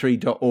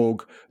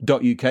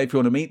jw3.org.uk if you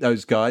want to meet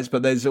those guys.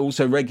 But there's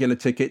also regular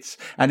tickets.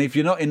 And if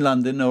you're not in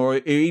London, or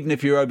even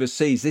if you're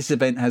overseas, this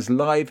event has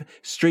live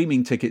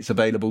streaming tickets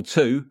available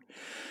too.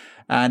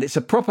 And it's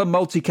a proper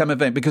multicam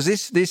event because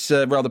this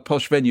rather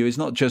posh venue is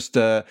not just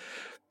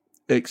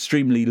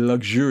extremely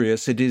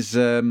luxurious. It is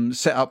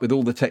set up with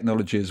all the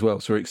technology as well.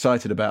 So we're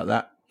excited about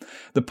that.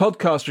 The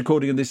podcast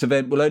recording of this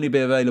event will only be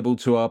available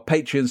to our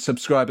Patreon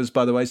subscribers,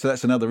 by the way. So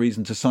that's another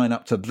reason to sign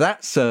up to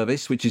that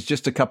service, which is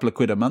just a couple of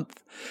quid a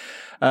month.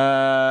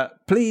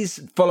 Please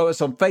follow us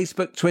on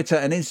Facebook, Twitter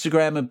and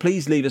Instagram, and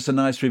please leave us a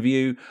nice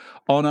review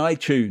on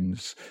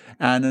iTunes.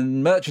 And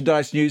in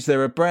merchandise news,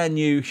 there are brand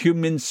new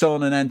Heung-min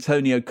Son and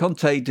Antonio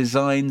Conte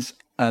designs,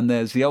 and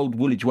there's the old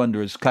Woolwich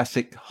Wanderers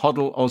classic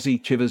Hoddle,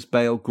 Ozzy, Chivers,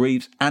 Bale,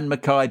 Greaves and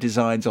Mackay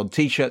designs on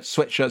T-shirts,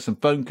 sweatshirts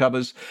and phone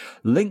covers.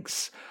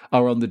 Links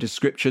are on the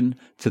description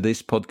to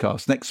this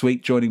podcast. Next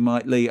week, joining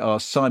Mike Lee are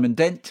Simon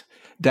Dent,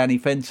 Danny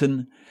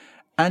Fenton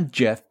and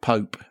Jeff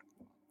Pope.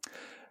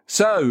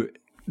 So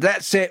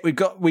that's it. We've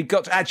got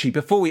to, actually,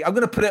 I'm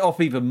going to put it off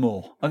even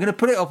more.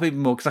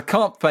 Because I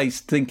can't face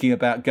thinking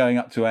about going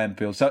up to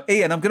Anfield. So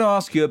Ian, I'm going to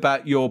ask you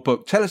about your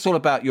book. Tell us all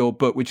about your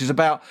book, which is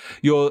about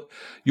your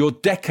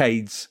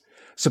decades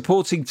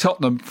supporting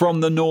Tottenham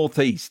from the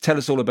Northeast. Tell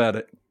us all about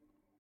it.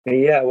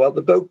 Yeah, well,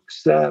 the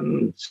book's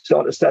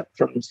sort of set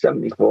from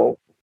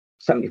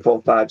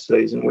 74-5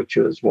 season, which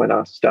was when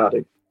I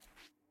started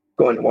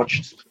going to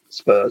watch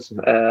Spurs.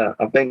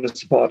 I've been a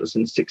supporter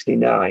since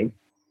 69.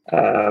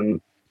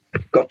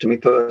 Got to my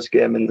first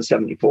game in the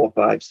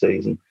 74-5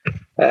 season.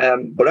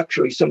 But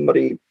actually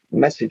somebody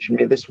messaged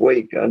me this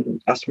week and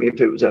asked me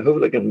if it was a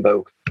hooligan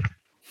book,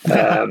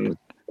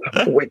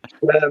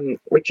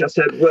 which I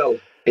said, well,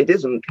 it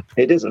isn't.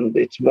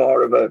 It's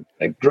more of a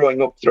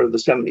growing up through the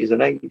 70s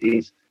and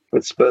 80s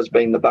with Spurs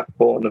being the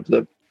backbone of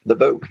the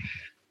book.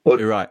 But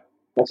you're right.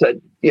 I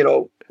said,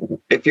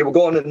 if you were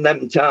going in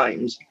them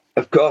times,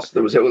 of course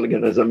there was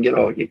hooliganism.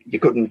 You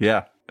couldn't...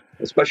 Yeah.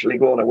 Especially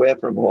going away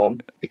from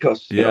home,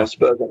 because Spurs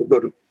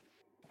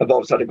have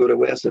always had a good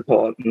away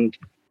support, and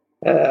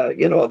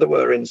there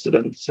were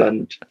incidents,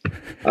 and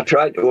I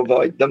tried to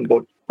avoid them,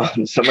 but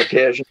on some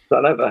occasions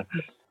I never.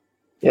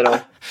 Can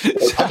I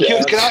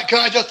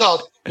just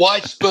ask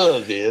why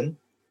Spurs, Ian?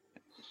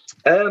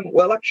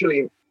 Well,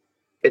 actually,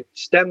 it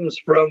stems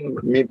from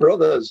my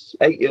brother's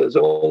 8 years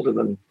older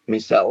than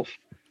myself,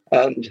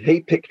 and he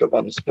picked up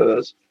on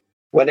Spurs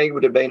when he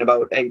would have been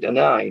about 8 or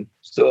 9.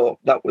 So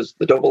that was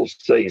the double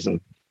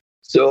season.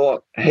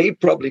 So he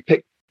probably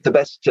picked the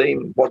best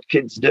team, what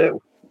kids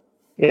do,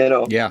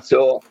 Yeah.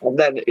 So, and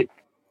then it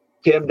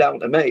came down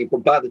to me.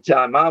 But by the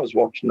time I was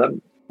watching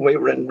them, we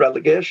were in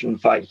relegation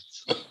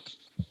fights.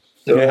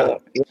 So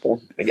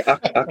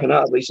I can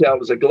hardly say I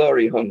was a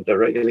glory hunter,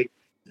 really.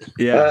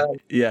 So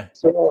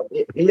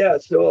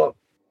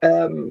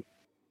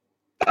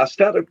I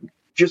started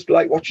just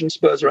like watching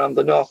Spurs around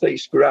the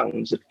Northeast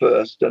grounds at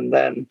first, and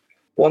then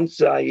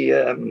once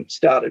I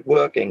started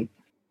working,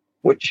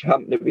 which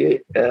happened to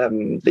be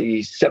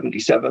the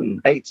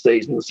 77-8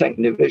 season, the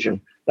second division,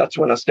 that's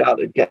when I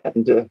started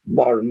getting to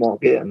more and more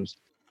games.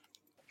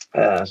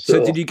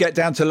 So did you get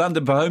down to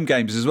London for home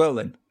games as well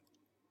then?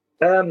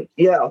 I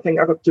think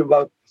I got to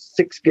about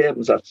 6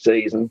 games that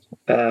season.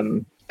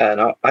 And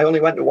I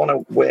only went to one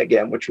away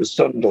game, which was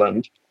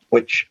Sunderland,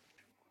 which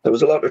there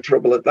was a lot of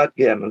trouble at that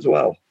game as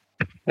well.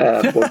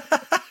 But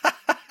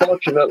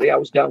Fortunately, I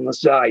was down the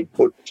side,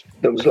 but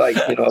there was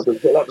there was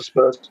a lot of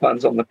Spurs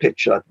fans on the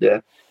pitch that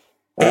day.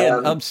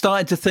 Ian, I'm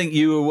starting to think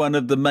you were one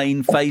of the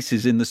main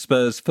faces in the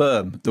Spurs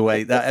firm. The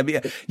way that, I mean,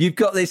 you've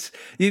got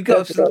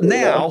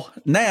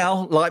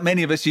now, like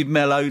many of us, you've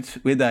mellowed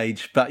with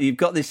age, but you've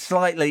got this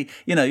slightly,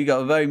 you've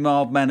got a very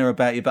mild manner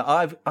about you. But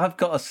I've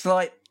got a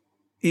slight.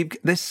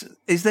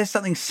 Is there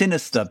something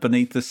sinister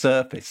beneath the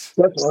surface?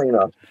 Definitely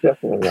not.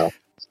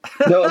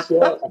 No,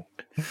 so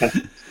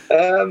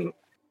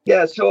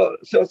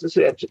so to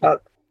say,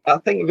 I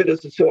think of it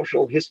as the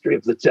social history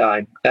of the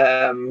time.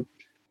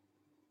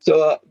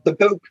 So the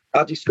book,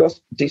 I discuss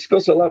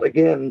a lot of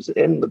games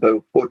in the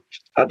book, but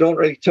I don't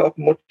really talk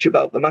much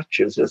about the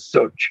matches as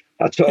such.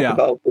 I talk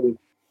about the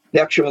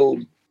actual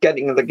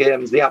getting of the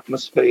games, the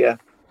atmosphere,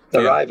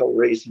 the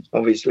rivalries,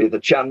 obviously the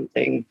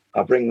chanting.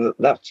 I bring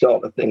that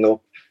sort of thing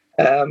up.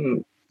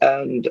 And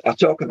I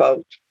talk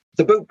about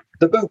the book.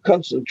 The book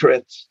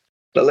concentrates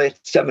the late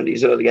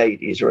 70s, early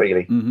 80s,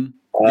 really.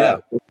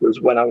 Which was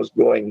when I was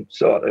going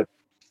sort of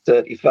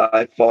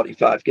 35,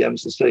 45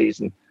 games a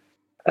season.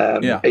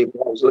 Even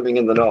when I was living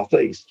in the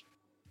northeast.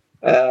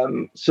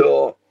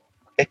 So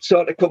it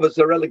sort of covers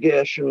the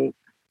relegation,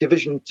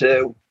 Division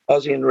 2,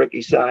 Ozzy and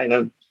Ricky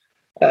signing,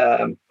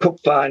 cup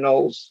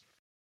finals.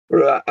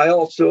 I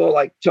also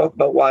talk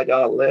about White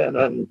Hart Lane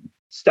and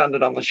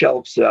standing on the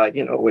shelf side,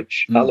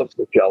 which I love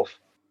the shelf.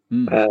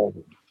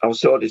 I was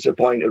so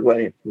disappointed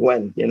when it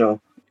went,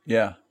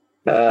 Yeah.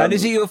 And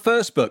is it your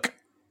first book?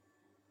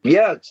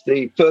 Yeah, it's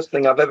the first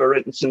thing I've ever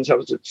written since I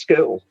was at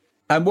school.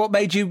 And what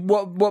made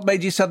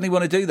you suddenly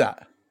want to do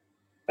that?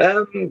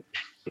 I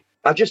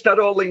just had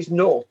all these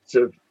notes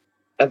of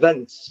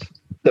events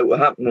that were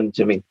happening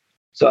to me.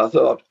 So I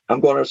thought,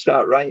 I'm going to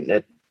start writing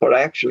it. But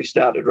I actually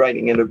started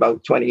writing it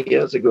about 20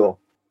 years ago.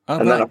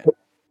 Then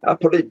I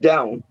put it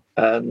down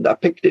and I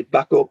picked it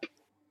back up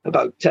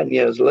about 10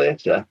 years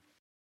later.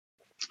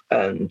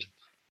 And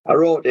I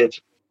wrote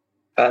it.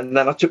 And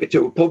then I took it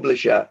to a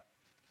publisher.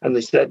 And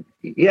they said,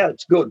 yeah,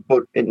 it's good,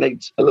 but it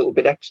needs a little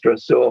bit extra.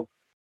 So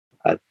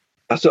I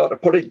sort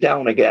of put it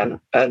down again,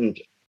 and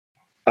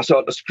I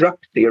sort of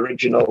scrapped the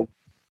original,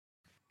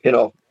 book,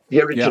 and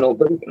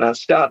I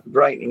started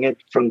writing it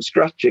from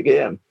scratch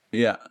again.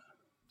 Yeah.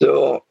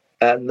 So,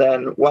 and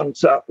then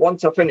once I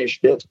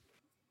finished it,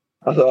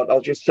 I thought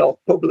I'll just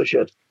self-publish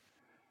it.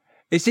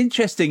 It's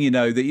interesting,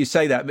 that you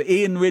say that. But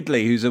Ian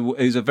Ridley, who's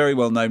a very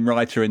well-known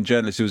writer and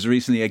journalist, who was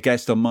recently a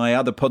guest on my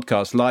other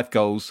podcast, Life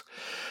Goals.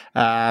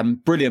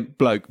 Brilliant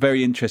bloke,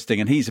 very interesting,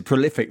 and he's a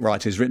prolific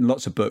writer. He's written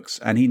lots of books,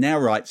 and he now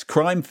writes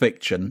crime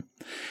fiction.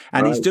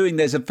 And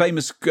there's a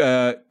famous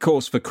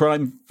course for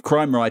crime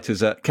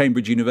writers at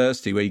Cambridge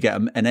University where you get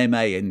an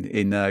MA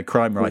in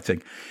crime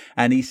writing.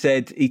 And he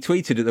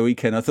tweeted at the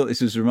weekend, I thought this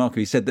was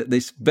remarkable. He said that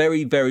this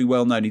very, very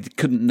well-known, he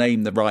couldn't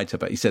name the writer,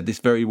 but he said this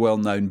very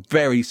well-known,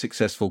 very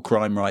successful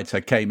crime writer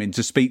came in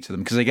to speak to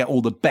them because they get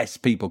all the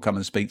best people come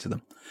and speak to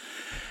them,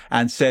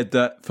 and said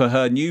that for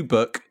her new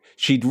book,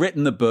 she'd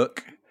written the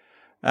book,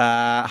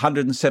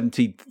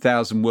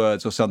 170,000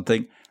 words or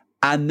something,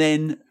 and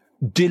then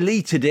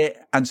deleted it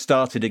and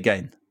started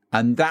again.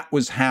 And that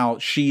was how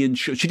she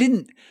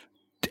didn't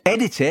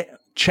edit it,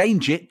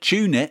 change it,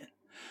 tune it.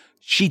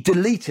 She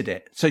deleted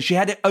it. So she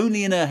had it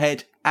only in her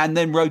head and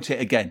then wrote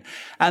it again.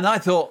 And I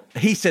thought,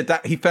 he said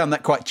that he found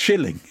that quite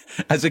chilling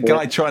as a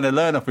guy trying to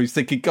learn off. He was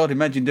thinking, God,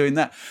 imagine doing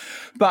that.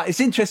 But it's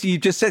interesting you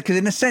just said, because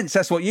in a sense,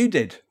 that's what you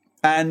did.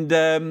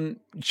 And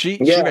she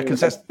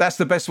reckons that's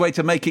the best way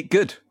to make it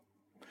good.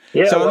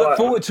 Yeah, so I look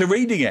forward to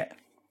reading it.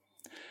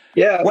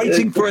 Yeah.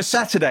 Waiting for a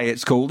Saturday,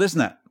 it's called,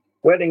 isn't it?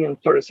 Waiting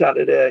for a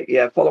Saturday,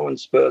 following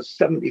Spurs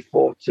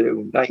 74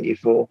 to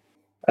 94.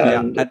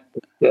 And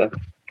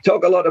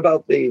talk a lot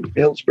about the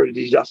Hillsborough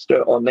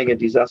disaster or Nigger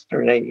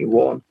disaster in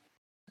 81,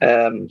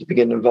 the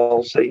beginning of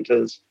all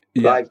seaters,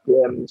 live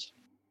games,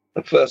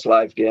 the first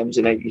live games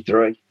in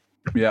 83.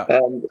 Yeah.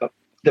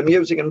 The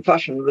music and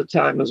fashion of the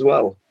time as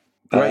well.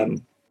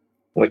 Great.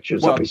 Which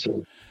is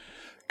obviously...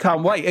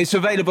 Can't wait. It's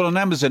available on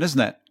Amazon, isn't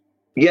it?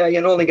 Yeah, you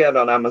can only get it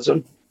on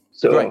Amazon.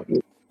 So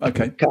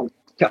okay. Can't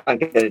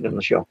get it in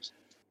the shops.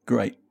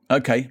 Great.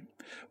 Okay.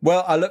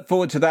 Well, I look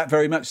forward to that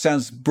very much.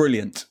 Sounds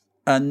brilliant.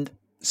 And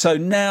so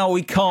now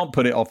we can't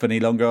put it off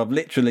any longer. I've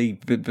literally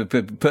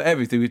put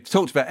everything. We've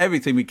talked about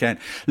everything we can.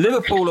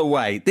 Liverpool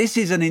away. This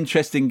is an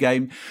interesting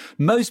game.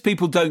 Most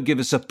people don't give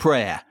us a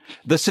prayer.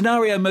 The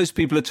scenario most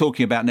people are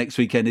talking about next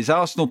weekend is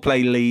Arsenal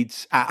play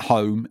Leeds at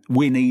home,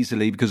 win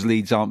easily because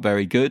Leeds aren't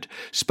very good.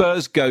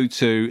 Spurs go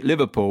to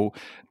Liverpool,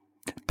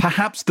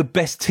 perhaps the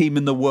best team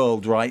in the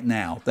world right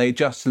now. They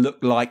just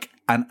look like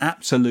an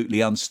absolutely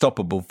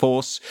unstoppable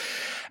force.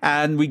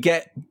 And we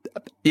get,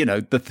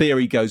 the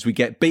theory goes we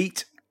get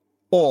beat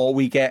or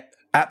we get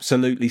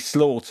absolutely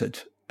slaughtered.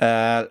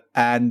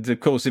 And, of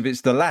course, if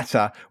it's the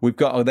latter, we've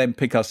got to then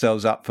pick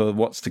ourselves up for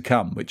what's to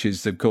come, which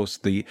is, of course,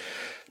 the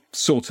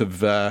sort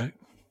of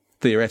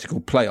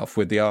theoretical playoff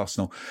with the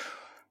Arsenal.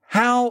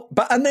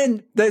 And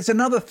then there's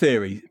another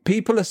theory.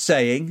 People are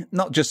saying,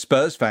 not just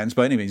Spurs fans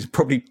by any means,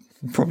 probably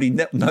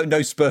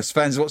no Spurs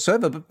fans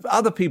whatsoever, but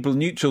other people,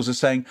 neutrals, are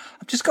saying,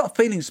 I've just got a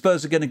feeling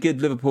Spurs are going to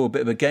give Liverpool a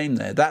bit of a game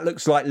there. That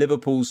looks like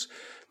Liverpool's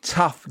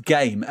tough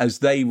game as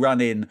they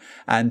run in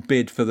and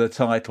bid for the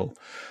title.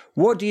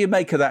 What do you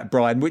make of that,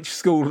 Brian? Which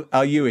school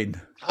are you in?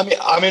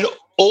 I mean,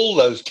 all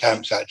those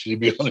camps, actually, to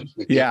be honest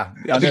with you. Yeah,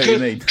 I know what you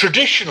mean.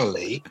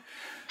 Traditionally,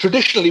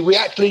 we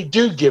actually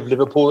do give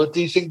Liverpool a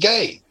decent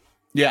game.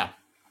 Yeah.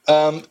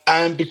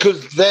 And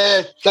because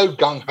they're so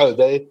gung-ho,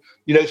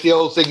 it's the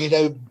old thing,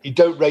 you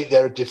don't rate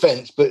their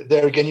defence, but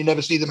there again, you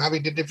never see them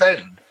having to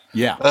defend.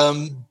 Yeah.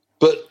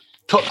 But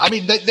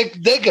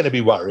they're going to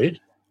be worried.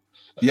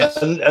 Yes.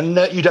 And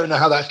you don't know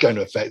how that's going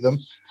to affect them.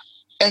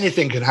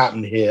 Anything can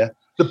happen here.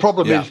 The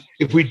problem is,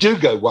 if we do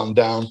go one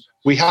down,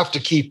 we have to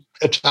keep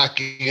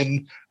attacking,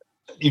 and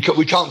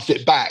we can't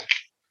sit back.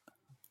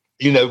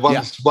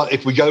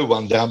 If we go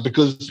one down,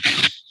 because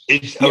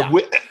it's a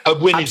win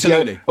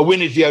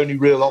is the only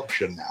real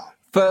option now.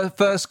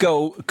 First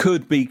goal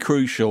could be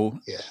crucial.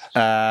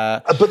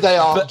 Yeah, but they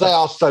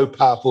are so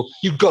powerful.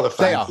 You've got to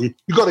fancy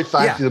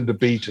them to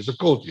beat us. Of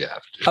course you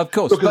have to. Of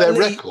course, look at their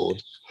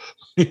record.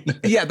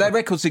 Yeah, their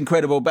record's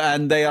incredible,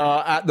 and they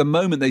are, at the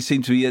moment, they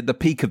seem to be at the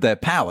peak of their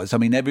powers. I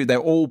mean, they're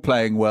all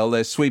playing well.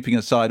 They're sweeping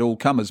aside all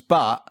comers.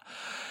 But,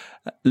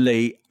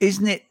 Lee,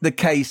 isn't it the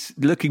case,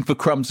 looking for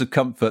crumbs of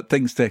comfort,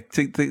 things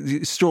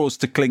straws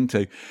to cling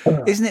to,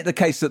 isn't it the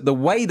case that the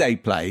way they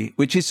play,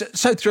 which is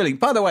so thrilling,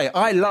 by the way,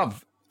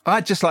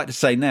 I'd just like to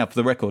say now, for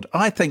the record,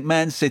 I think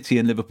Man City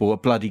and Liverpool are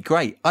bloody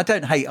great. I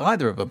don't hate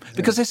either of them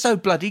because they're so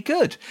bloody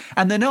good.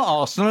 And they're not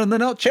Arsenal and they're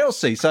not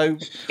Chelsea. So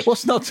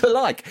what's not to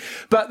like?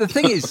 But the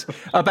thing is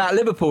about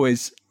Liverpool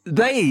is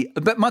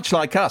but much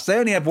like us, they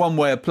only have one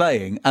way of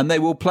playing, and they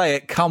will play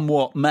it come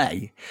what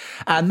may.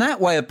 And that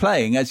way of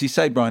playing, as you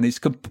say, Brian, is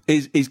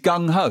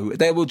gung-ho.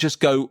 They will just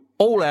go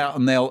all out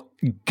and they'll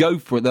go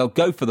for it. They'll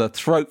go for the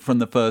throat from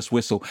the first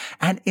whistle.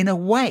 And in a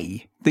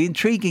way, the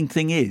intriguing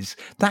thing is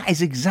that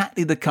is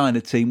exactly the kind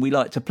of team we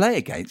like to play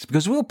against,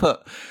 because we'll put,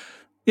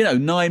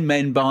 9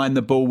 men behind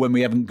the ball when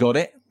we haven't got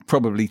it,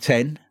 probably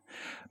 10.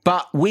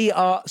 But we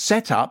are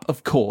set up,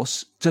 of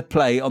course, to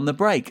play on the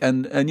break.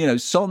 And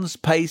Son's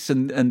pace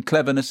and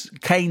cleverness,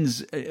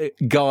 Kane's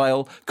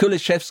guile,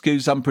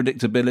 Kulishevsky's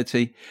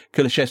unpredictability,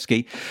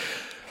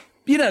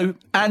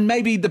 and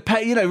maybe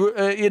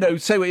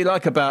say what you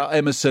like about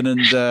Emerson and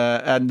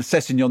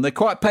Sessegnon, they're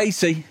quite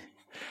pacey.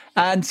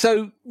 And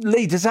so,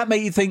 Lee, does that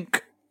make you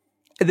think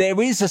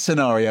there is a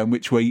scenario in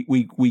which we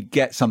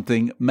get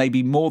something,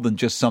 maybe more than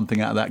just something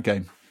out of that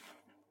game?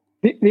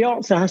 The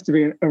answer has to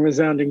be a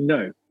resounding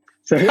no.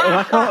 So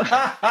I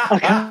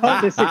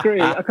can't disagree.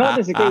 I can't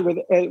disagree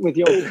with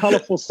your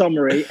colourful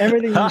summary.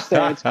 Everything you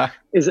said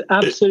is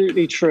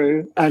absolutely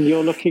true, and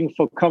you're looking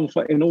for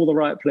comfort in all the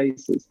right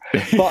places.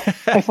 But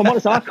if I'm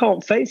honest, I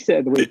can't face it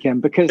at the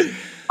weekend, because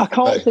I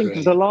can't think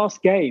of the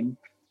last game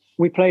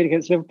we played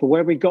against Liverpool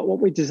where we got what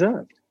we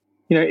deserved.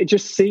 It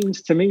just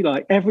seems to me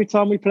like every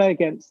time we play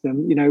against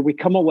them, we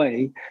come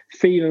away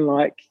feeling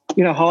like,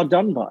 hard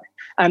done by.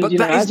 And, but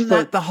isn't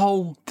that the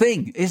whole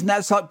thing? Isn't that,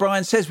 it's like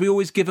Brian says, we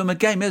always give them a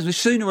game.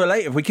 Sooner or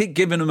later, if we keep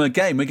giving them a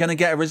game, we're going to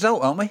get a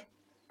result, aren't we?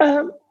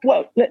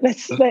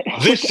 Let's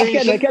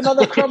get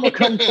another crumb of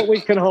comfort we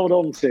can hold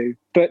on to.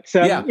 But,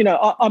 you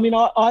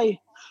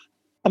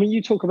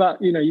talk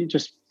about, you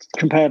just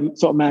compare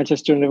sort of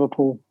Manchester and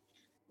Liverpool.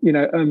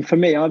 For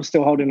me, I'm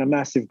still holding a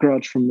massive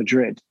grudge from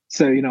Madrid.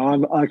 So,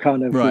 I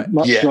kind of would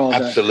much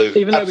rather,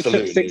 absolutely. Even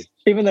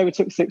though we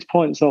took 6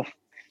 points off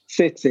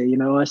City,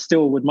 I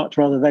still would much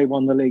rather they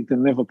won the league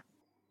than Liverpool.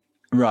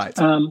 Right.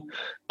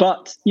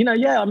 But,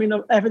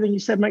 everything you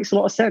said makes a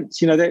lot of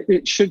sense.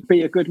 It should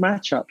be a good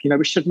matchup.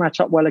 We should match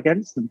up well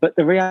against them. But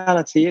the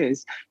reality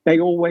is they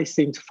always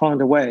seem to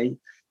find a way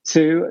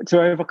to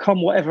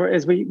overcome whatever it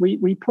is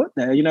we put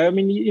there. I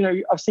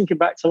was thinking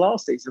back to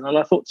last season, and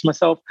I thought to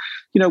myself,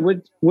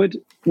 would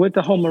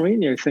the whole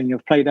Mourinho thing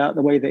have played out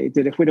the way that it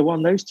did if we'd have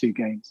won those 2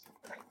 games,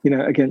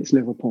 against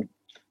Liverpool?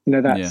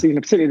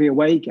 Particularly the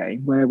away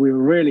game where we were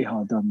really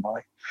hard done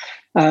by.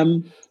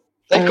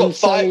 They've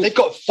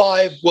got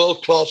 5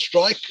 world-class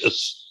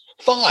strikers.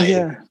 5.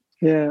 Yeah.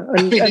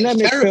 And their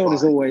midfield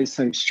is always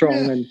so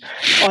strong, and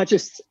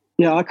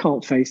I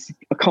can't face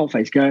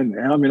going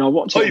there. I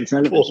watch it on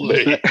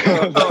television.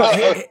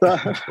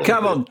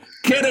 Come on,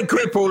 get a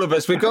grip, all of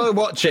us. We've got to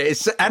watch it.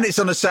 It's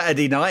on a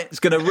Saturday night.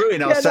 It's going to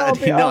ruin our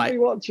Saturday night. I'll be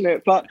watching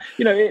it, but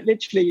it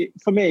literally,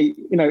 for me,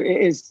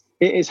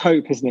 it is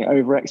hope, isn't it,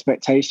 over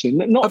expectation?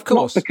 Not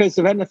because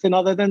of anything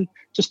other than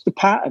just the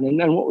pattern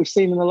and what we've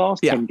seen in the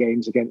last 10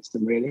 games against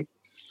them, really.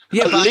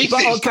 Yeah, but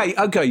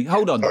okay,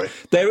 hold on. Sorry.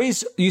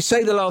 You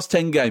say the last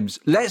 10 games.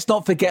 Let's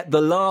not forget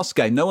the last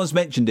game. No one's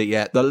mentioned it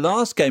yet. The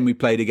last game we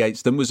played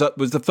against them was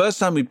the first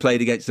time we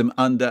played against them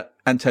under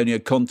Antonio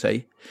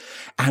Conte.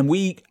 And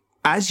we,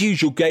 as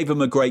usual, gave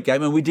them a great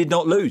game and we did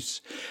not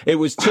lose. It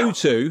was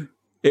 2-2.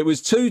 It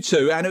was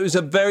 2-2, and it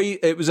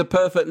was a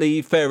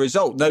perfectly fair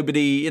result.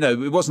 Nobody,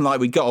 it wasn't like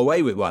we got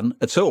away with one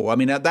at all. I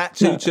mean, at that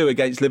 2-2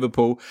 against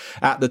Liverpool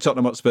at the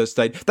Tottenham Hotspur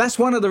Stadium, that's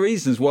one of the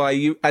reasons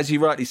why as you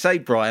rightly say,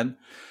 Brian,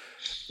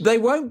 they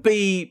won't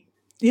be,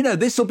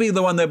 this will be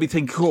the one they'll be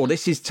thinking, oh,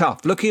 this is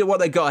tough. Looking at what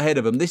they got ahead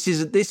of them, this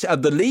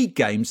of the league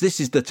games, this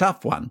is the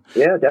tough one.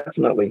 Yeah,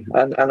 definitely.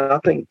 And I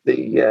think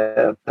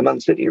the Man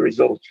City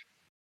result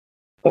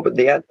up at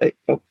the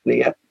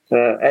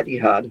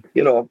Etihad,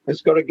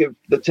 it's got to give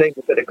the team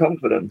a bit of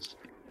confidence.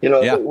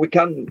 We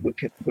can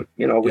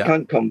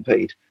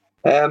compete.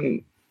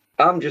 I'm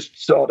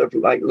just sort of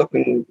like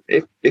looking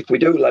if we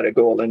do let a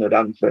goal in at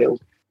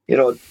Anfield,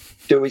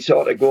 do we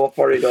sort of go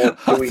for it, or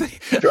do we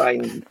try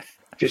and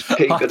just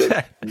keep it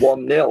at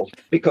 1-0?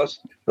 Because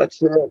let's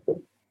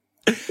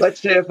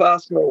say if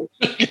Arsenal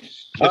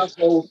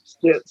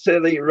say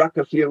they rack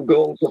a few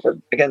goals up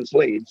against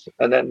Leeds,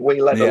 and then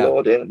we let a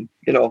load in,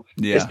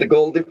 is the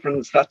goal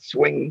difference, that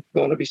swing,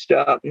 going to be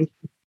starting,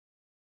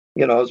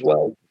 as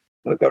well?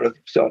 We've got to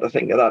sort of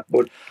think of that.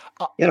 But,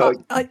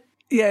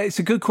 it's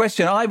a good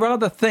question. I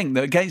rather think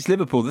that against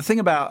Liverpool, the thing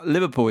about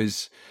Liverpool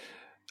is,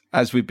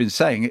 as we've been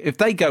saying, if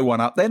they go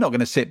one up, they're not going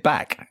to sit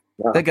back.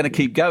 They're going to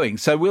keep going.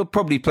 So we'll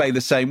probably play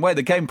the same way.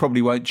 The game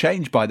probably won't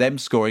change by them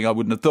scoring, I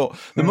wouldn't have thought.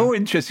 The more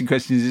interesting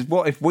question is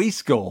what if we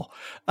score?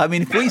 I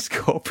mean, if we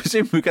score,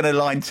 presumably we're going to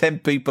line 10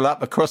 people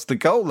up across the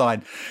goal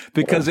line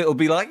because it'll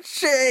be like,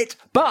 shit.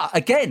 But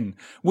again,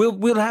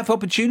 we'll have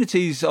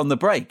opportunities on the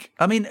break.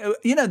 I mean,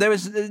 there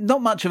is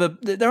not much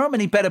there aren't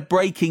many better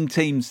breaking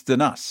teams than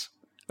us.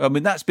 I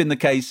mean, that's been the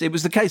case. It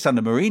was the case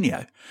under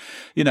Mourinho,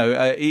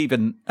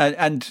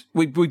 and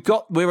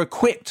we're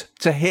equipped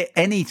to hit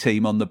any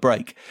team on the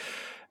break.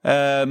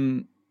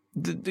 And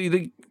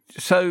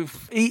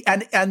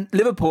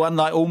Liverpool,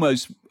 unlike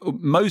almost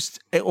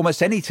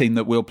any team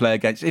that we'll play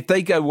against, if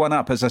they go one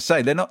up, as I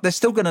say, they're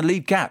still going to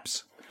leave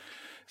gaps.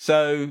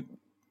 So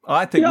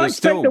I think I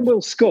expect that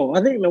we'll score.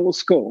 I think that we'll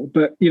score,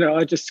 but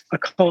I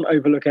can't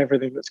overlook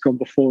everything that's gone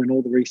before in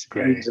all the recent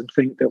games and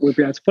think that we'll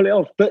be able to pull it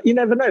off. But you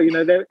never know.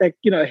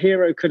 A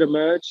hero could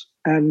emerge,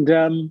 and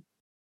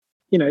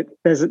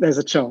there's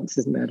a chance,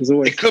 isn't there? There's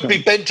always. It could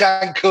be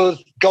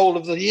Bentancur's goal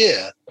of the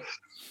year.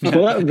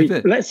 Well, that would be.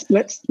 Let's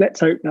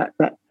hope that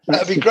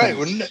that'd be great,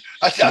 wouldn't it?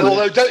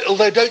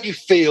 Although, don't you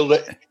feel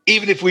that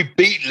even if we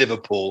beat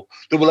Liverpool,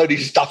 that we'll only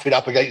stuff it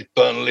up against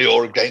Burnley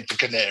or against the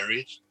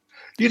Canaries?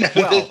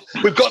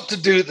 We've got to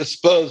do it the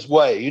Spurs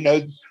way.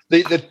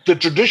 The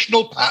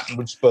traditional pattern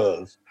with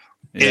Spurs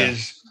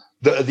is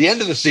that at the end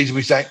of the season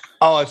we say,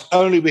 if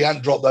only we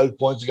hadn't dropped those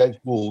points against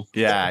Wolves.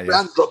 If we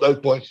hadn't dropped those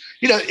points.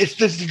 It's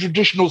the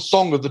traditional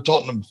song of the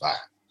Tottenham fan.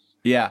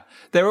 Yeah,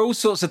 there are all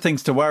sorts of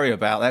things to worry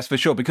about, that's for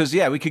sure. Because,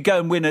 we could go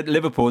and win at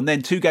Liverpool, and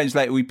then 2 games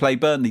later we play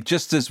Burnley,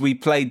 just as we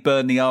played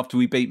Burnley after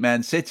we beat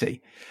Man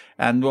City.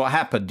 And what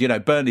happened,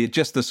 Burnley are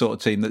just the sort of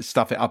team that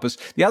stuff it up us.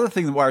 The other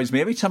thing that worries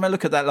me, every time I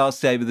look at that last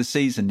day of the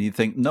season, you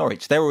think,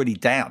 Norwich, they're already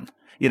down,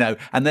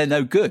 and they're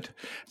no good.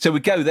 So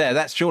we go there,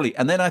 that's surely.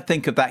 And then I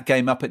think of that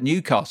game up at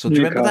Newcastle. Do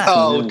you remember that?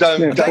 Oh,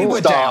 don't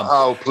start. Down.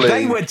 Oh, please.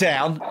 They were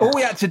down. All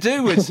we had to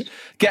do was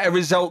get a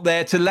result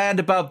there to land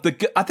above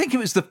I think it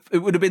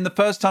would have been the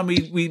first time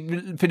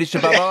we finished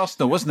above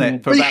Arsenal, wasn't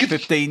it? For about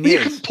 15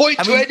 years. You can point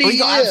to any we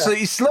got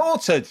absolutely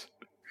slaughtered.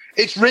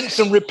 It's rinse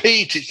and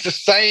repeat. It's the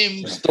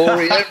same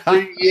story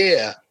every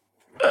year.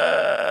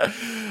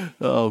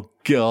 Oh,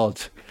 God.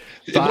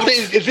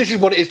 This is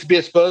what it is to be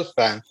a Spurs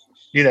fan,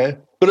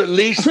 But at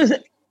least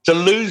to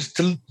lose,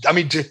 to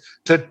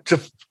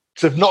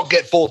not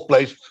get 4th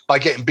place by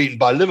getting beaten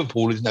by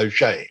Liverpool is no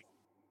shame,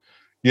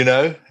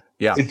 Yeah.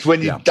 It's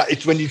when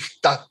you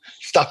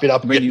stuff it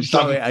up. When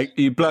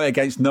you blow it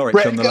against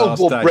Norwich on the last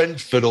day. Or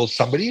Brentford or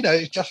somebody,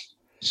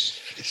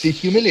 it's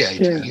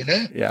humiliating,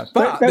 Yeah.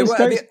 But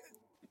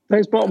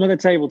those bottom of the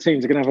table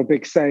teams are going to have a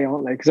big say,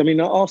 aren't they? Because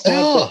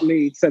Arsenal have got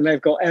Leeds and they've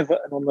got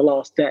Everton on the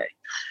last day.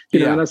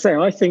 And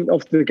I think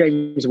of the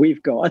games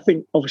we've got, I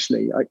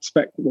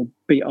expect we'll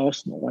beat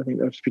Arsenal. I think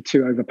there'll just be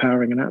too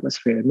overpowering an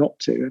atmosphere not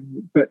to.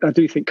 But I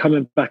do think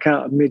coming back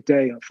out at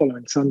midday on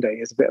following Sunday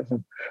is a bit of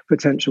a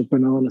potential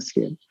banana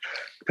skin,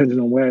 depending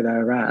on where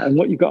they're at. And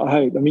what you've got to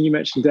hope, you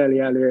mentioned Dele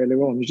Alli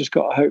earlier on, you just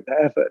got to hope that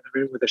Everton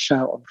are in with a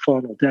shout on the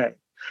final day.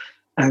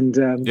 And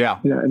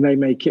and they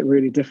make it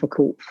really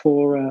difficult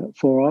for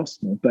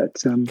Arsenal.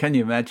 But can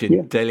you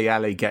imagine Dele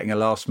Alli getting a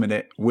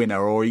last-minute winner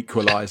or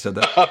equaliser?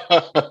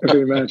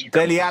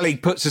 Dele Alli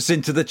puts us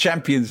into the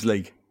Champions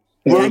League.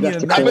 We're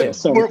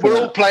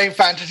all playing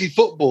fantasy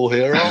football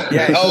here, aren't we?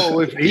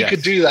 If he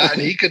could do that,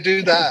 and he could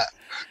do that.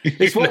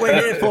 It's what we're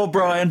here for,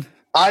 Brian.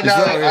 I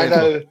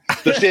know.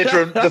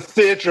 The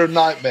theatre of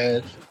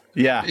nightmares.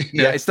 Yeah.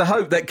 It's the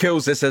hope that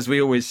kills us, as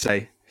we always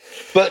say.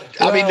 But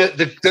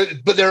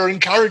but there are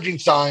encouraging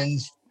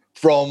signs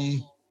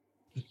from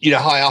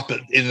high up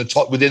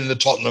within the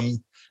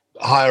Tottenham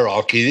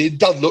hierarchy. It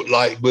does look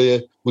like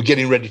we're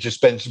getting ready to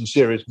spend some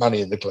serious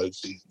money in the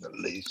close season, at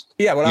least.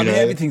 Yeah, well,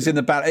 everything's in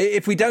the balance.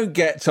 If we don't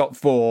get top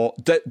 4,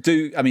 we ask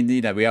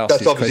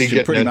this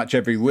question pretty much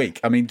every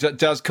week.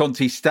 Does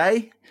Conte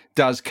stay?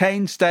 Does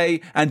Kane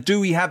stay? And do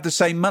we have the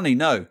same money?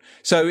 No.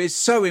 So it's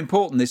so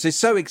important. This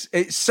is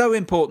it's so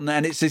important,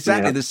 and it's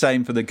exactly the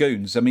same for the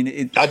Goons. I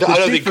mean, I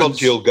don't think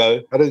Conte will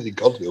go. I don't think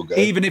Conte will go.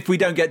 Even if we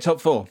don't get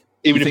top four.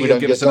 Even if we don't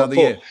get top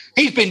four.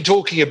 He's been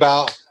talking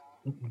about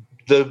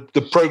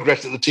the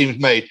progress that the team's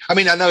made. I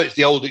mean, I know it's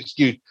the old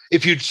excuse.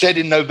 If you'd said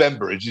in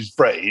November, is his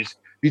phrase,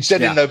 you'd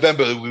said in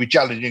November that we'd be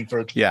challenging for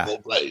a top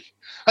four place.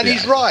 And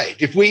he's right.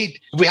 If we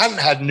hadn't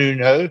had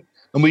Nuno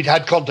and we'd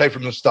had Conte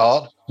from the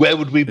start, where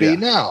would we be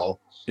now?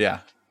 Yeah,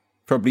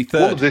 probably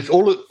third.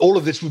 All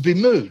of this would be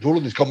moved. All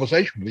of this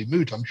conversation would be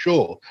moved, I'm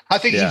sure. I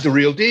think he's the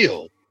real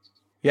deal.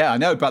 Yeah, I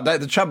know, but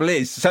the trouble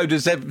is, so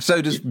does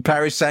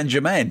Paris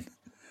Saint-Germain.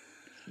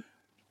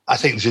 I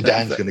think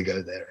Zidane's going to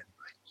go there anyway.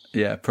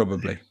 Yeah,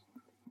 probably.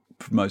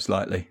 Most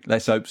likely.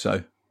 Let's hope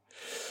so.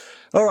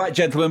 All right,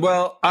 gentlemen.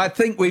 Well, I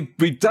think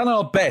we've done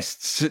our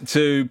best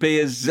to be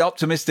as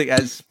optimistic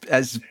as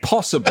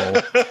possible.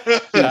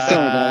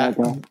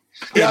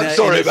 I'm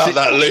sorry about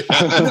that, Lee.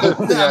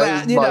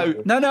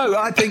 No.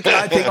 I think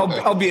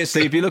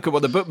obviously, if you look at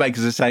what the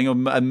bookmakers are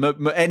saying,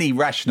 any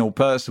rational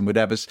person would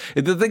have us.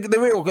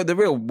 The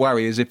real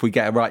worry is if we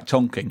get a right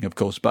tonking, of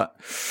course. But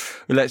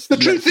the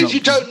truth is, you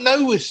don't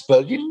know with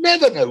Spurs. You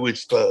never know with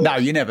Spurs. No,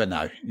 you never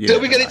know.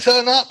 Till we get it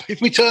turn up. If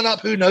we turn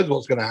up, who knows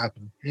what's going to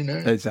happen? You know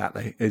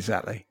exactly.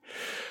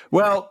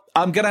 Well,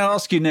 I'm going to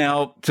ask you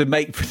now to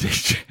make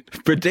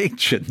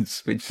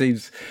predictions, which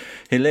seems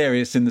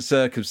hilarious in the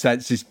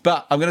circumstances.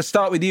 But I'm going to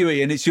start with you,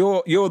 Ian. It's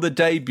you're the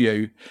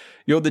debut.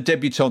 You're the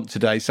debutant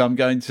today, so I'm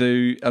going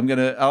to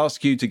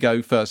ask you to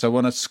go first. I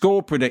want a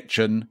score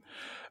prediction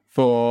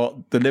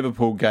for the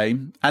Liverpool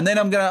game, and then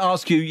I'm going to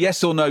ask you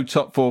yes or no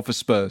top four for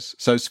Spurs.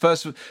 So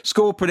first,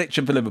 score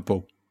prediction for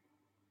Liverpool.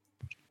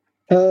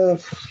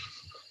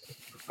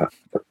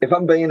 If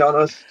I'm being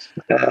honest,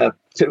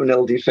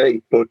 2-0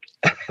 defeat, but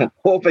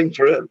hoping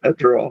for a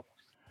draw.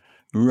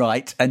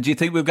 Right. And do you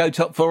think we'll go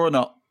top four or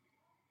not?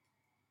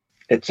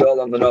 It's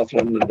all on the North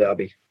London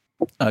derby.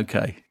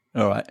 Okay.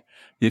 All right.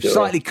 You've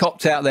slightly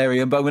copped out there,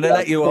 Ian, but I'm going to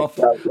let you off.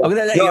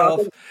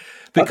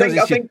 Because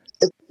I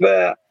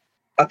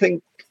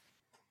think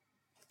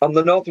on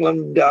the North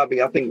London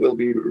derby, I think we'll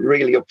be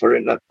really up for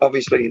it.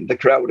 Obviously, the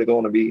crowd are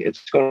going to be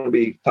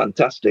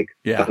fantastic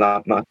for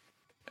that match.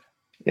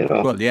 You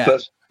know,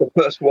 the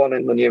first one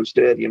in the new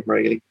stadium,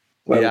 really.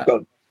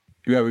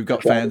 We've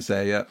got fans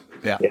there.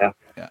 Yeah.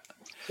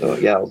 So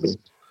it'll be.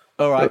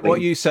 All right, what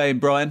are you saying,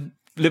 Brian?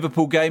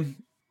 Liverpool game?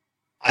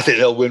 I think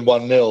they'll win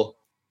 1-0.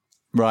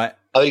 Right.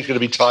 I think it's going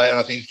to be tight, and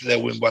I think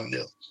they'll win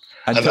 1-0.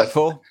 And top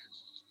four?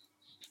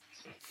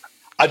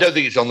 I don't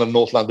think it's on the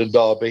North London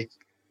derby.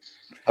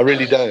 I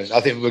really don't.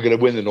 I think we're going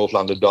to win the North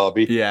London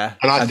derby. Yeah,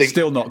 and I think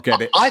still not get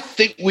it. I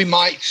think we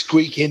might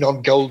squeak in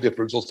on goal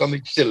difference or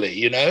something silly,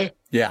 you know?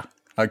 Yeah.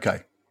 Okay.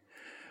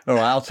 All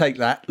right, I'll take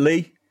that.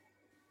 Lee?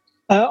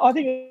 I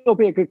think it'll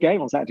be a good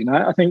game on Saturday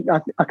night. I think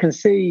I can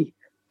see,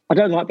 I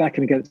don't like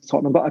backing against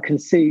Tottenham, but I can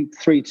see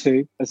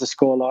 3-2 as a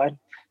scoreline.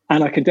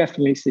 And I can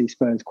definitely see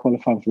Spurs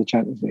qualifying for the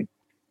Champions League.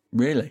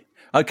 Really?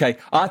 Okay.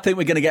 I think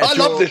we're going to get a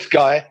draw. I love this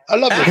guy.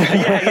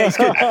 Yeah, he's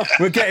good.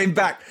 We're getting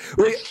back.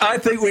 I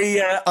think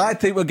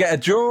we'll get a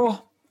draw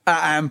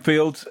at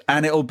Anfield,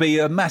 and it'll be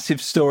a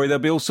massive story. There'll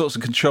be all sorts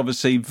of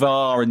controversy,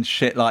 VAR and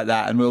shit like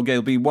that, and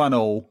it'll be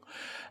 1-1.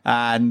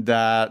 And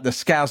the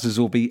Scousers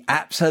will be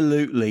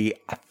absolutely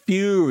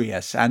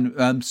furious, and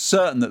I'm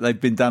certain that they've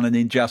been done an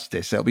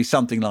injustice. It'll be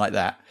something like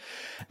that.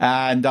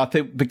 And I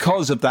think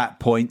because of that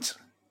point,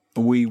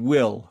 we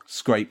will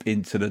scrape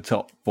into the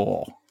top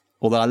four.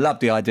 Although I love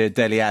the idea of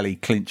Dele Alli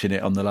clinching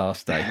it on the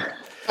last day.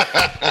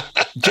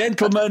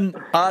 Gentlemen,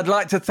 I'd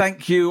like to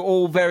thank you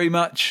all very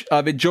much.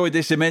 I've enjoyed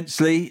this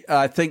immensely.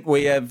 I think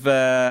we've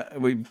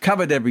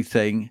covered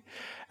everything.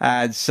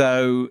 And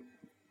so,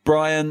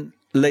 Brian,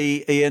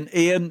 Lee,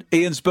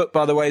 Ian's book,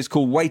 by the way, is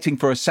called Waiting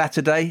for a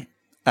Saturday,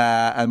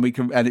 and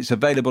it's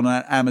available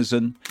on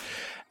Amazon.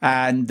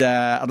 And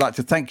I'd like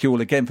to thank you all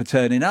again for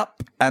turning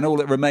up. And all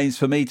that remains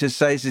for me to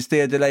say is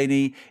Theo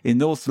Delaney in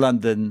North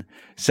London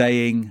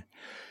saying,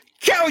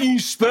 "Go you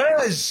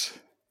Spurs!"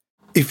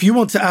 If you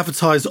want to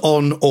advertise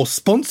on or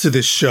sponsor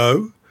this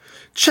show,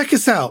 check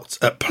us out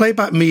at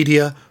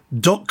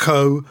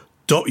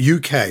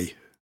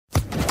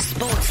playbackmedia.co.uk.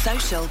 Sports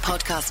Social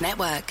Podcast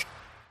Network.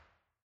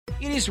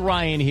 It is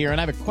Ryan here,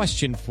 and I have a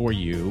question for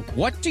you.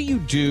 What do you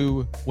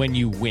do when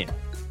you win?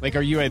 Like,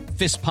 are you a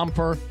fist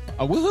pumper,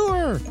 a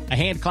woohooer, a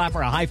hand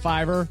clapper, a high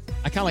fiver?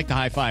 I kind of like the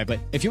high five, but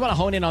if you want to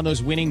hone in on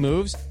those winning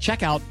moves,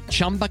 check out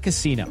Chumba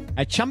Casino.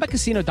 At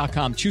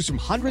ChumbaCasino.com, choose from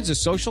hundreds of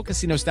social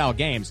casino-style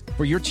games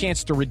for your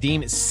chance to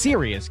redeem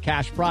serious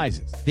cash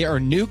prizes. There are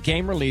new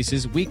game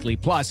releases weekly,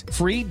 plus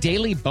free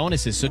daily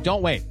bonuses, so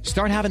don't wait.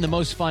 Start having the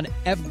most fun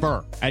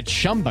ever at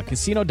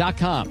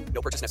ChumbaCasino.com.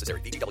 No purchase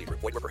necessary. VGW Group.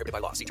 Void where prohibited by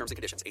law. See terms and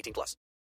conditions. 18+.